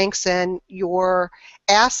strengths and your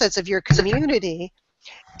assets of your community,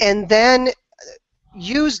 and then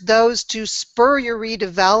use those to spur your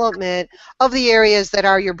redevelopment of the areas that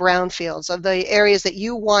are your brownfields, of the areas that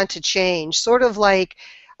you want to change. Sort of like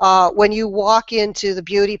when you walk into the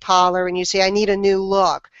beauty parlor and you say, I need a new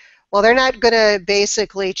look. Well, they're not going to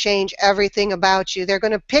basically change everything about you. They're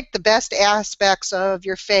going to pick the best aspects of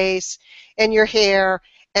your face and your hair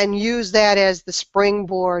and use that as the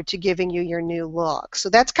springboard to giving you your new look. So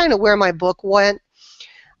that's kind of where my book went.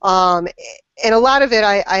 And a lot of it,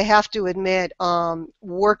 I have to admit,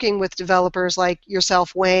 working with developers like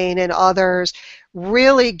yourself, Wayne, and others,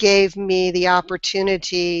 really gave me the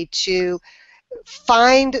opportunity to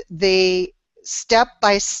find the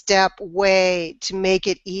step-by-step way to make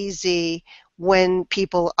it easy when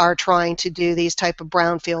people are trying to do these type of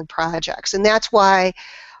brownfield projects. And that's why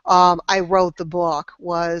I wrote the book,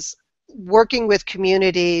 was working with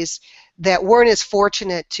communities that weren't as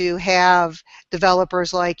fortunate to have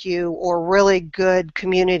developers like you or really good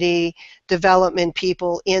community development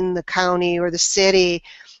people in the county or the city.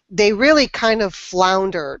 They really kind of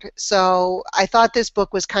floundered. So I thought this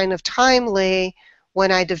book was kind of timely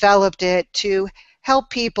when I developed it to help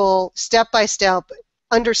people step by step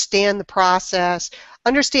understand the process,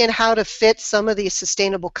 understand how to fit some of these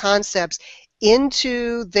sustainable concepts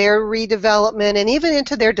into their redevelopment and even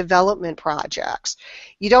into their development projects.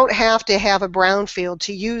 You don't have to have a brownfield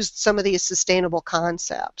to use some of these sustainable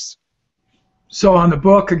concepts. So on the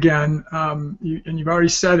book again, and you've already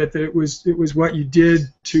said it, that it was what you did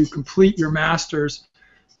to complete your master's,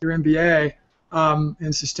 your MBA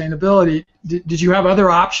in sustainability. Did you have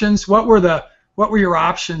other options? What were your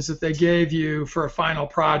options that they gave you for a final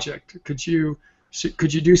project? Could you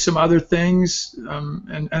could you do some other things?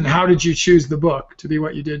 And how did you choose the book to be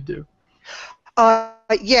what you did do?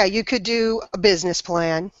 Yeah, you could do a business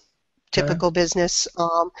plan, Okay. typical business.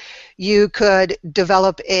 You could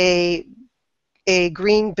develop a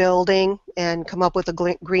green building and come up with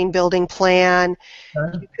a green building plan.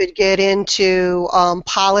 Okay. You could get into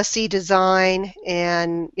policy design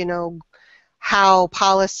and, how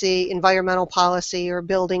environmental policy or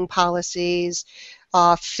building policies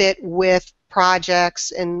fit with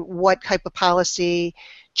projects and what type of policy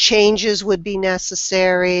changes would be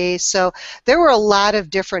necessary. So there were a lot of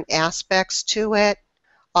different aspects to it.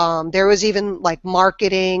 There was even like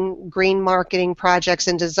marketing, green marketing projects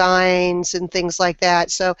and designs and things like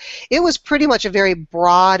that. So it was pretty much a very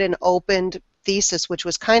broad and open thesis, which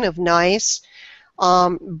was kind of nice.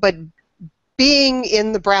 But being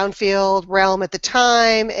in the brownfield realm at the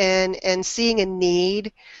time and seeing a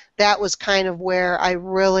need, that was kind of where I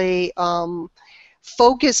really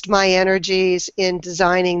focused my energies in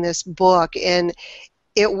designing this book. And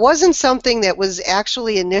it wasn't something that was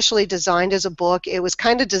actually initially designed as a book. It was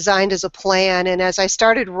kind of designed as a plan, and as I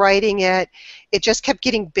started writing it, it just kept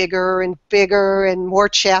getting bigger and bigger and more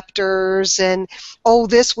chapters, and oh,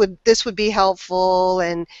 this would be helpful,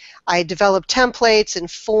 and I developed templates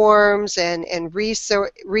and forms and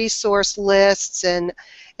resource lists and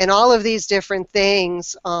all of these different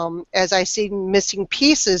things as I see missing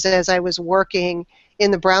pieces as I was working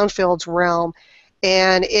in the brownfields realm.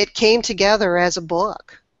 And it came together as a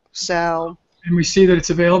book. So. And we see that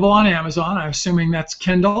it's available on Amazon. I'm assuming that's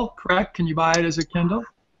Kindle, correct? Can you buy it as a Kindle?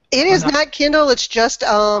 It is not Kindle. It's just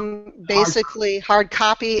basically hard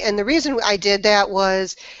copy. And the reason I did that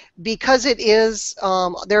was because it is,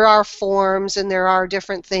 there are forms and there are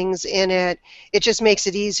different things in it. It just makes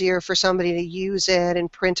it easier for somebody to use it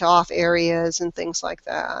and print off areas and things like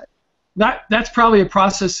that. That's probably a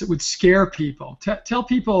process that would scare people. Tell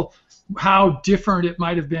people how different it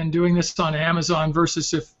might have been doing this on Amazon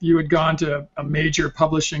versus if you had gone to a major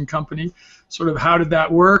publishing company. Sort of how did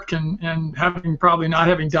that work, and probably not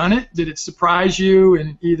having done it, did it surprise you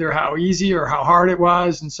in either how easy or how hard it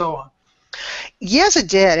was and so on? Yes, it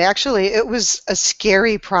did. Actually, it was a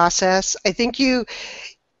scary process. I think you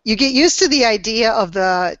get used to the idea of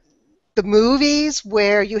the movies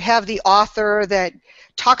where you have the author that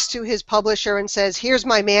talks to his publisher and says, here's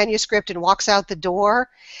my manuscript, and walks out the door.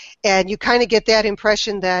 And you kind of get that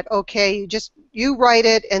impression that, okay, you write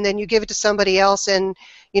it and then you give it to somebody else, and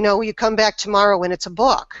you come back tomorrow when it's a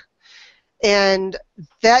book. And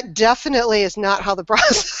that definitely is not how the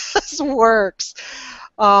process works.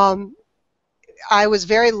 I was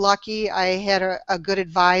very lucky. I had a good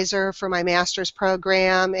advisor for my master's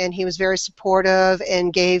program, and he was very supportive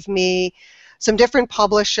and gave me some different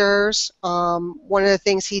publishers. One of the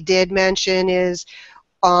things he did mention is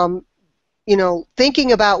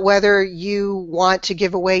thinking about whether you want to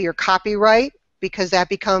give away your copyright, because that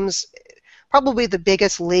becomes probably the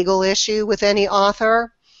biggest legal issue with any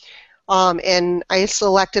author. And I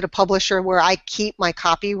selected a publisher where I keep my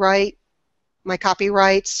copyrights.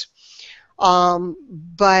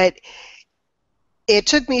 But it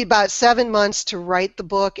took me about 7 months to write the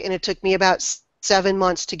book, and it took me about 7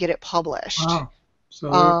 months to get it published. Wow.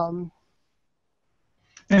 So,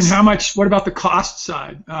 and how much? What about the cost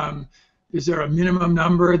side? Is there a minimum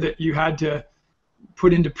number that you had to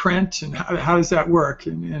put into print, and how does that work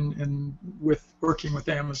in with working with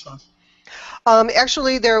Amazon?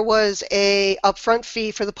 Actually, there was a upfront fee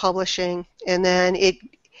for the publishing, and then it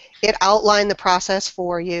outlined the process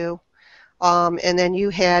for you. And then you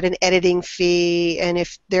had an editing fee, and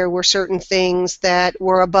if there were certain things that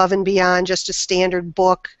were above and beyond just a standard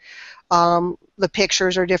book, the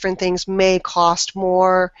pictures or different things may cost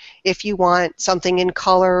more if you want something in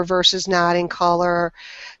color versus not in color.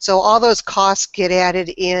 So all those costs get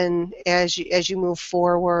added in as you move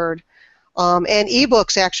forward. And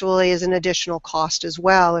ebooks actually is an additional cost as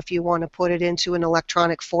well if you want to put it into an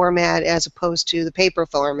electronic format as opposed to the paper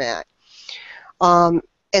format. And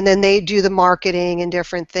then they do the marketing and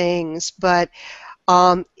different things. But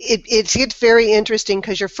it gets very interesting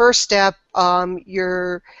because your first step,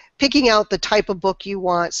 you're picking out the type of book you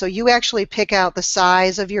want. So you actually pick out the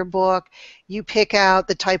size of your book. You pick out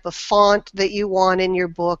the type of font that you want in your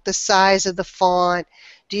book, the size of the font.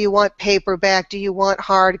 Do you want paperback? Do you want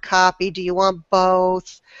hard copy? Do you want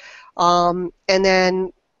both? And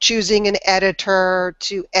then choosing an editor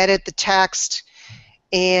to edit the text.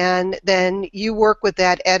 And then you work with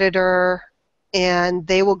that editor, and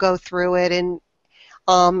they will go through it and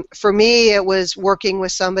For me, it was working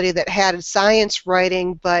with somebody that had science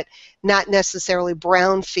writing, but not necessarily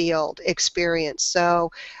brownfield experience.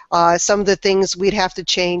 So some of the things we'd have to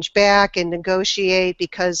change back and negotiate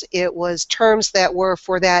because it was terms that were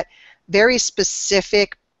for that very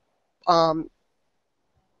specific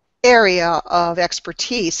area of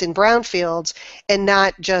expertise in brownfields, and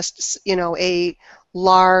not just, you know, a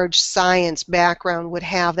large science background would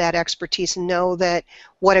have that expertise and know that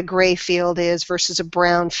what a gray field is versus a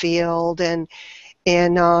brown field, and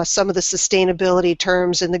some of the sustainability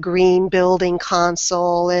terms in the green building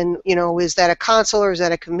console, and, you know, is that a console or is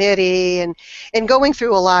that a committee, and going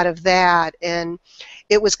through a lot of that. And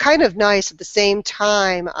it was kind of nice. At the same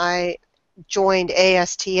time, I joined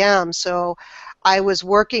ASTM, so I was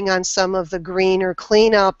working on some of the greener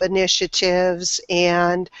cleanup initiatives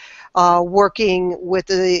and working with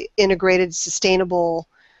the Integrated Sustainable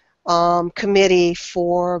Committee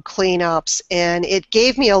for cleanups, and it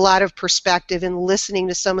gave me a lot of perspective in listening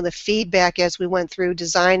to some of the feedback as we went through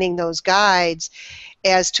designing those guides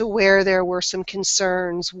as to where there were some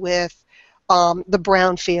concerns with the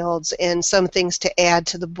brownfields, and some things to add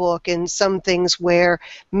to the book, and some things where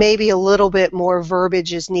maybe a little bit more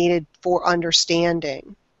verbiage is needed for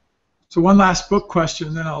understanding. So one last book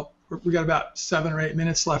question, then we got about 7 or 8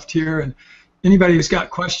 minutes left here, and anybody who's got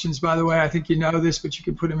questions, by the way, I think you know this, but you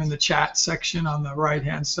can put them in the chat section on the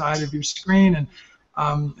right-hand side of your screen,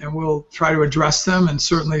 and we'll try to address them. And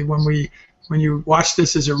certainly when you watch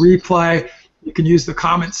this as a replay, you can use the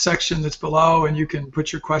comments section that's below, and you can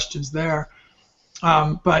put your questions there.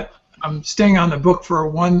 But I'm staying on the book for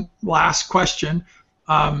one last question.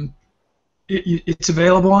 It's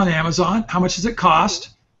available on Amazon. How much does it cost?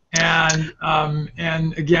 And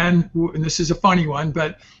again, and this is a funny one,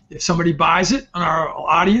 but if somebody buys it on our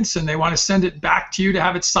audience and they want to send it back to you to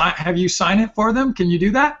have you sign it for them, can you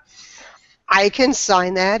do that? I can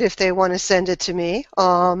sign that if they want to send it to me.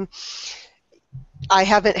 I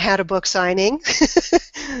haven't had a book signing,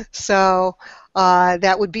 so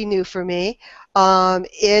that would be new for me.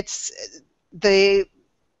 It's the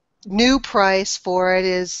new price for it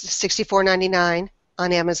is $64.99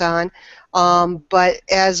 on Amazon. But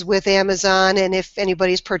as with Amazon, and if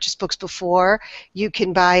anybody's purchased books before, you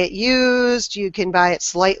can buy it used, you can buy it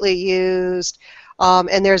slightly used,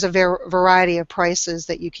 and there's a variety of prices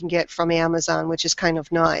that you can get from Amazon, which is kind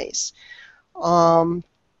of nice.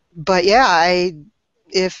 But yeah,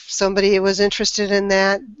 if somebody was interested in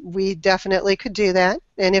that, we definitely could do that.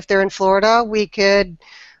 And if they're in Florida, we could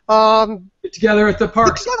get together at the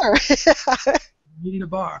parks. Together. Meeting a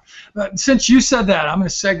bar. But since you said that, I'm going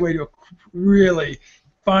to segue to a really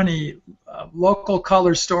funny local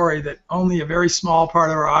color story that only a very small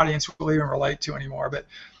part of our audience will even relate to anymore. But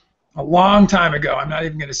a long time ago, I'm not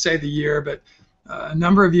even going to say the year, but a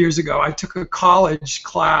number of years ago, I took a college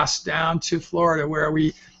class down to Florida where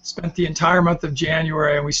we spent the entire month of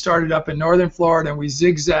January, and we started up in northern Florida, and we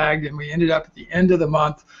zigzagged, and we ended up at the end of the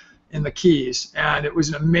month in the Keys. And it was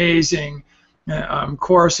an amazing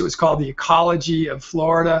course. It was called The Ecology of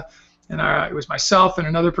Florida, and it was myself and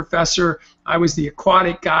another professor. I was the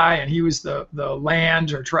aquatic guy, and he was the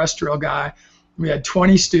land or terrestrial guy. We had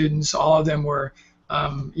 20 students. All of them were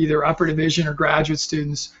either upper division or graduate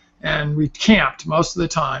students, and we camped most of the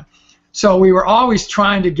time. So we were always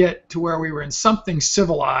trying to get to where we were in something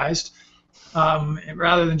civilized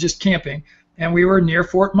rather than just camping. And we were near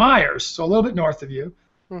Fort Myers, so a little bit north of you.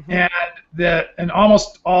 Mm-hmm. And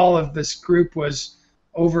almost all of this group was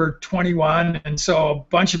over 21, and so a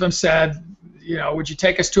bunch of them said, you know, would you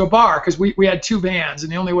take us to a bar? Because we had 2 vans,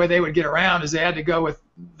 and the only way they would get around is they had to go with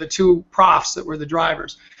the 2 profs that were the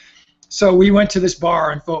drivers. So we went to this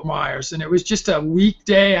bar in Fort Myers, and it was just a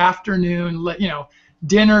weekday afternoon, you know,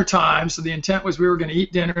 dinner time. So the intent was we were going to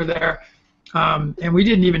eat dinner there, and we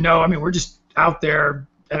didn't even know. I mean, we're just out there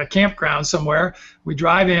at a campground somewhere. We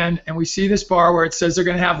drive in, and we see this bar where it says they're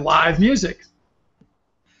going to have live music.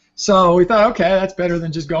 So we thought, okay, that's better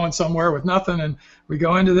than just going somewhere with nothing. And we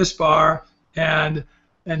go into this bar, and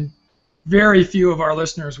very few of our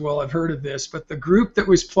listeners will have heard of this, but the group that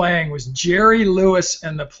was playing was Jerry Lewis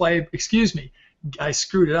and the excuse me, I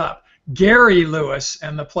screwed it up. Gary Lewis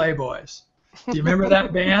and the Playboys. Do you remember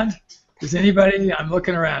that band? Does anybody? I'm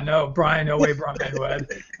looking around. No, Brian. No way, Brian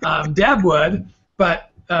would. Deb would,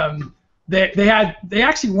 but they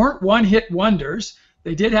actually weren't one-hit wonders.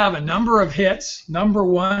 They did have a number of hits,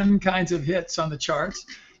 #1 kinds of hits on the charts.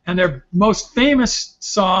 And their most famous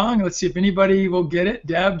song, let's see if anybody will get it.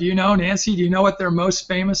 Deb, do you know? Nancy, do you know what their most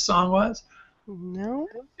famous song was? No.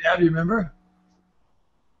 Deb, do you remember?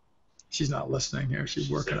 She's not listening here. She's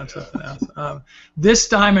working on something else. This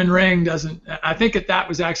diamond ring doesn't, I think that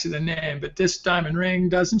was actually the name, but this diamond ring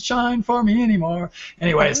doesn't shine for me anymore.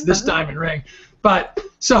 Anyway, it's this diamond ring. But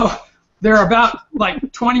so there are about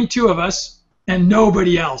like 22 of us and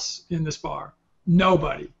nobody else in this bar.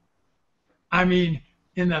 Nobody. I mean,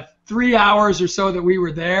 in the 3 hours or so that we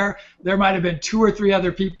were there might have been 2 or 3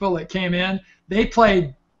 other people that came in. They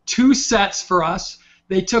played 2 sets for us.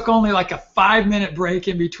 They took only like a 5-minute break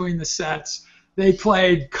in between the sets. They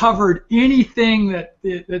covered anything that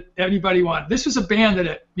anybody wanted. This was a band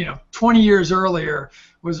that, 20 years earlier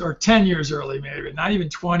or 10 years early maybe, not even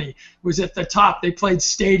 20, was at the top. They played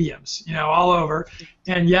stadiums, all over.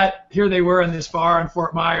 And yet here they were in this bar in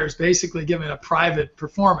Fort Myers, basically giving a private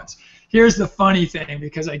performance. Here's the funny thing,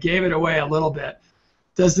 because I gave it away a little bit.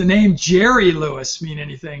 Does the name Jerry Lewis mean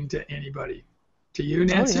anything to anybody? To you,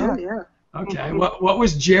 Nancy? Oh, yeah. Okay, mm-hmm. What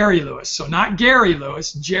was Jerry Lewis? So not Gary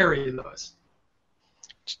Lewis, Jerry Lewis.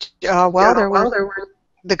 There were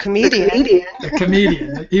the comedian. The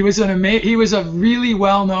comedian. He was a really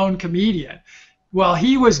well-known comedian. Well,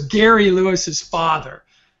 he was Gary Lewis's father,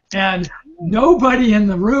 and nobody in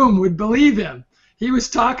the room would believe him. He was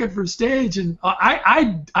talking from stage, and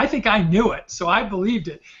I think I knew it, so I believed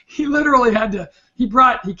it. He literally had to. He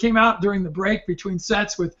came out during the break between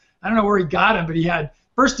sets with, I don't know where he got him, but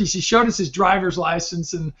first he showed us his driver's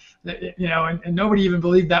license, and and nobody even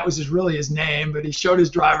believed that was really his name, but he showed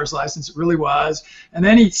his driver's license. It really was. And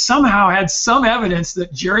then he somehow had some evidence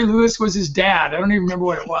that Jerry Lewis was his dad. I don't even remember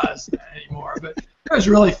what it was anymore, but it was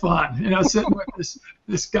really fun, sitting with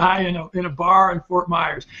this guy in a bar in Fort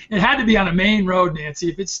Myers. It had to be on a main road, Nancy.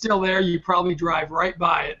 If it's still there, you probably drive right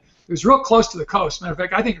by it. It was real close to the coast. Matter of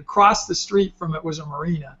fact, I think across the street from it was a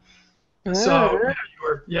marina. So,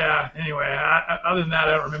 anyway, other than that,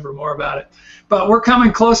 I don't remember more about it. But we're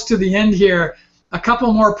coming close to the end here. A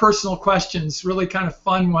couple more personal questions, really kind of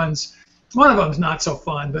fun ones. One of them is not so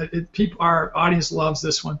fun, but our audience loves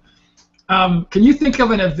this one. Can you think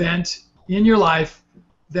of an event in your life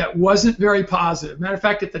that wasn't very positive? Matter of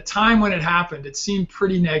fact, at the time when it happened, it seemed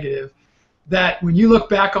pretty negative. That when you look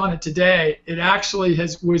back on it today, it actually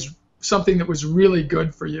was something that was really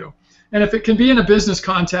good for you. And if it can be in a business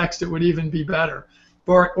context, it would even be better.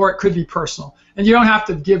 Or it could be personal. And you don't have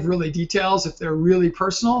to give really details if they're really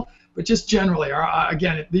personal, but just generally.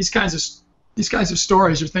 Again, these kinds of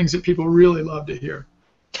stories are things that people really love to hear.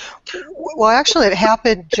 Well, actually, it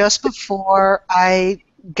happened just before I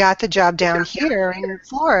got the job down here in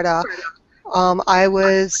Florida. I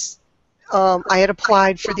had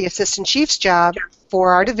applied for the assistant chief's job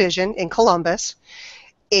for our division in Columbus.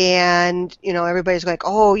 And everybody's like,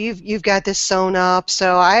 oh, you've got this sewn up.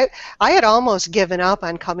 So I had almost given up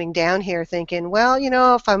on coming down here, thinking, well,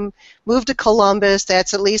 if I'm moved to Columbus,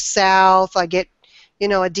 that's at least south. I get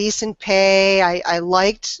a decent pay. I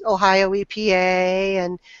liked Ohio EPA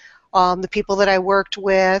and the people that I worked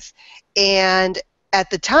with. And at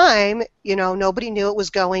the time, nobody knew what was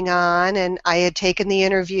going on, and I had taken the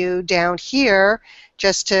interview down here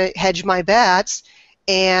just to hedge my bets.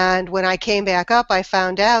 And when I came back up, I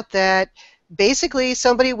found out that basically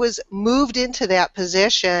somebody was moved into that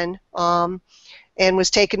position and was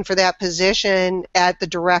taken for that position at the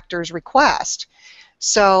director's request.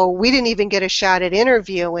 So we didn't even get a shot at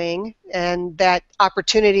interviewing, and that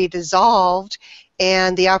opportunity dissolved,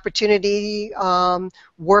 and the opportunity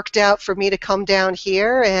worked out for me to come down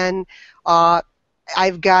here, and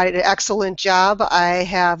I've got an excellent job. I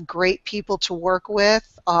have great people to work with.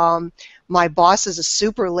 My boss is a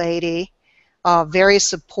super lady, very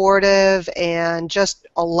supportive, and just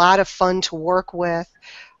a lot of fun to work with.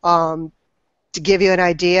 To give you an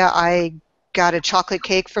idea, I got a chocolate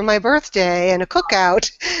cake for my birthday and a cookout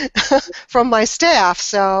from my staff,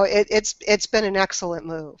 so it's been an excellent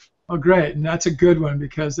move. Oh, great, and that's a good one,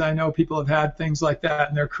 because I know people have had things like that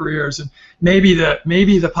in their careers, and maybe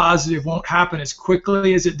the positive won't happen as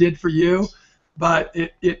quickly as it did for you, but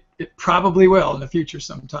it probably will in the future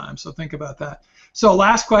sometime, so think about that. So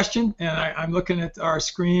last question, and I'm looking at our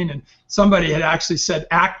screen, and somebody had actually said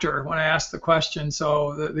actor when I asked the question,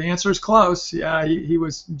 so the answer is close. Yeah,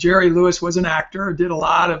 Jerry Lewis was an actor, did a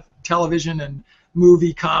lot of television and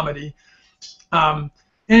movie comedy.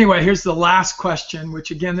 Anyway, here's the last question,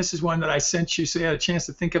 which again, this is one that I sent you so you had a chance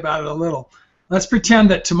to think about it a little. Let's pretend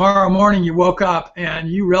that tomorrow morning you woke up and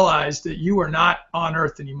you realized that you were not on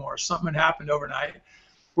Earth anymore. Something had happened overnight.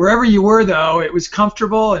 Wherever you were, though, it was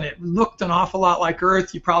comfortable and it looked an awful lot like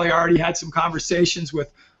Earth. You probably already had some conversations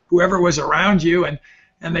with whoever was around you, and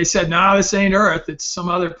they said, no, this ain't Earth. It's some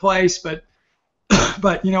other place, but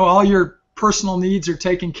all your personal needs are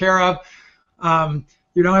taken care of.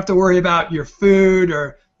 You don't have to worry about your food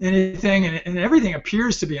or anything, and everything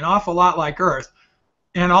appears to be an awful lot like Earth,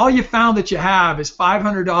 and all you found that you have is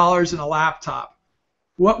 $500 and a laptop,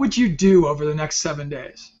 what would you do over the next 7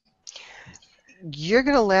 days? You're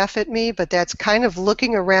going to laugh at me, but that's kind of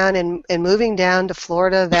looking around and moving down to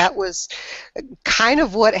Florida. That was kind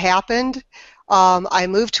of what happened. I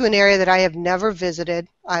moved to an area that I have never visited.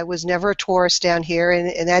 I was never a tourist down here,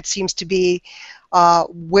 and that seems to be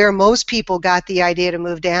where most people got the idea to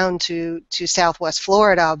move down to Southwest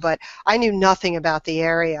Florida, but I knew nothing about the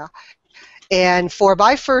area. And for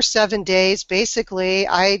my first 7 days, basically,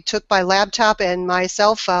 I took my laptop and my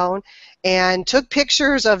cell phone and took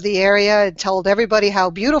pictures of the area and told everybody how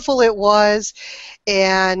beautiful it was,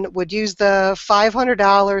 and would use the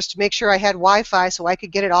 $500 to make sure I had Wi-Fi so I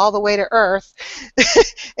could get it all the way to Earth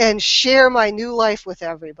and share my new life with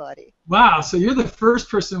everybody. Wow, so you're the first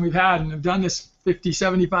person we've had, and I've done this 50,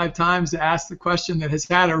 75 times, to ask the question that has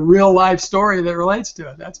had a real life story that relates to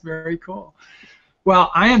it. That's very cool.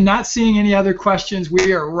 Well, I am not seeing any other questions.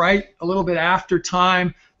 We are right a little bit after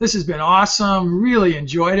time. This has been awesome. Really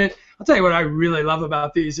enjoyed it. I'll tell you what I really love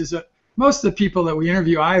about these is that most of the people that we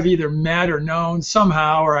interview I've either met or known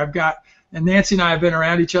somehow, or I've got, and Nancy and I have been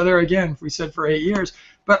around each other, again, we said for 8 years.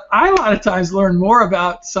 But I a lot of times learn more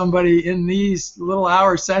about somebody in these little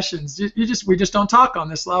hour sessions. We just don't talk on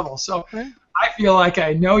this level. So I feel like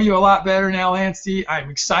I know you a lot better now, Nancy. I'm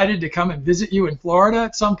excited to come and visit you in Florida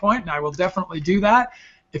at some point, and I will definitely do that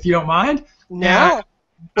if you don't mind. No,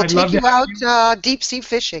 we'll take you out deep sea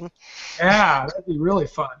fishing. Yeah, that'd be really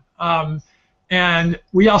fun. And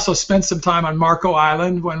we also spent some time on Marco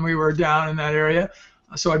Island when we were down in that area,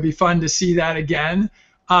 so it'd be fun to see that again.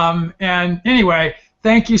 And anyway,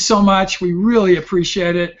 thank you so much. We really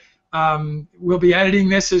appreciate it. We'll be editing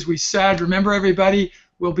this, as we said. Remember, everybody,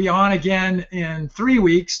 we'll be on again in 3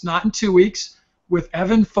 weeks, not in 2 weeks, with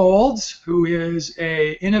Evan Folds, who is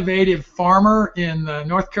an innovative farmer in the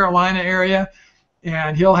North Carolina area,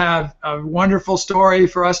 and he'll have a wonderful story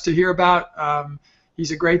for us to hear about.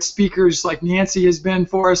 He's a great speaker, just like Nancy has been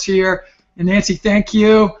for us here. And Nancy, thank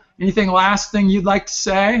you. Anything last thing you'd like to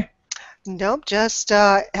say? Nope, just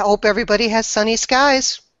hope everybody has sunny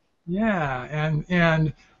skies. Yeah,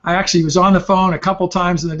 and I actually was on the phone a couple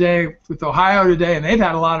times in the day with Ohio today, and they've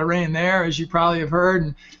had a lot of rain there, as you probably have heard,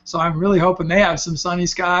 and so I'm really hoping they have some sunny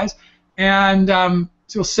skies. And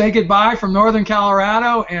so we'll say goodbye from Northern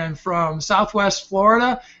Colorado and from Southwest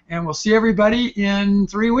Florida, and we'll see everybody in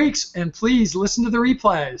 3 weeks. And please listen to the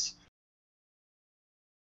replays.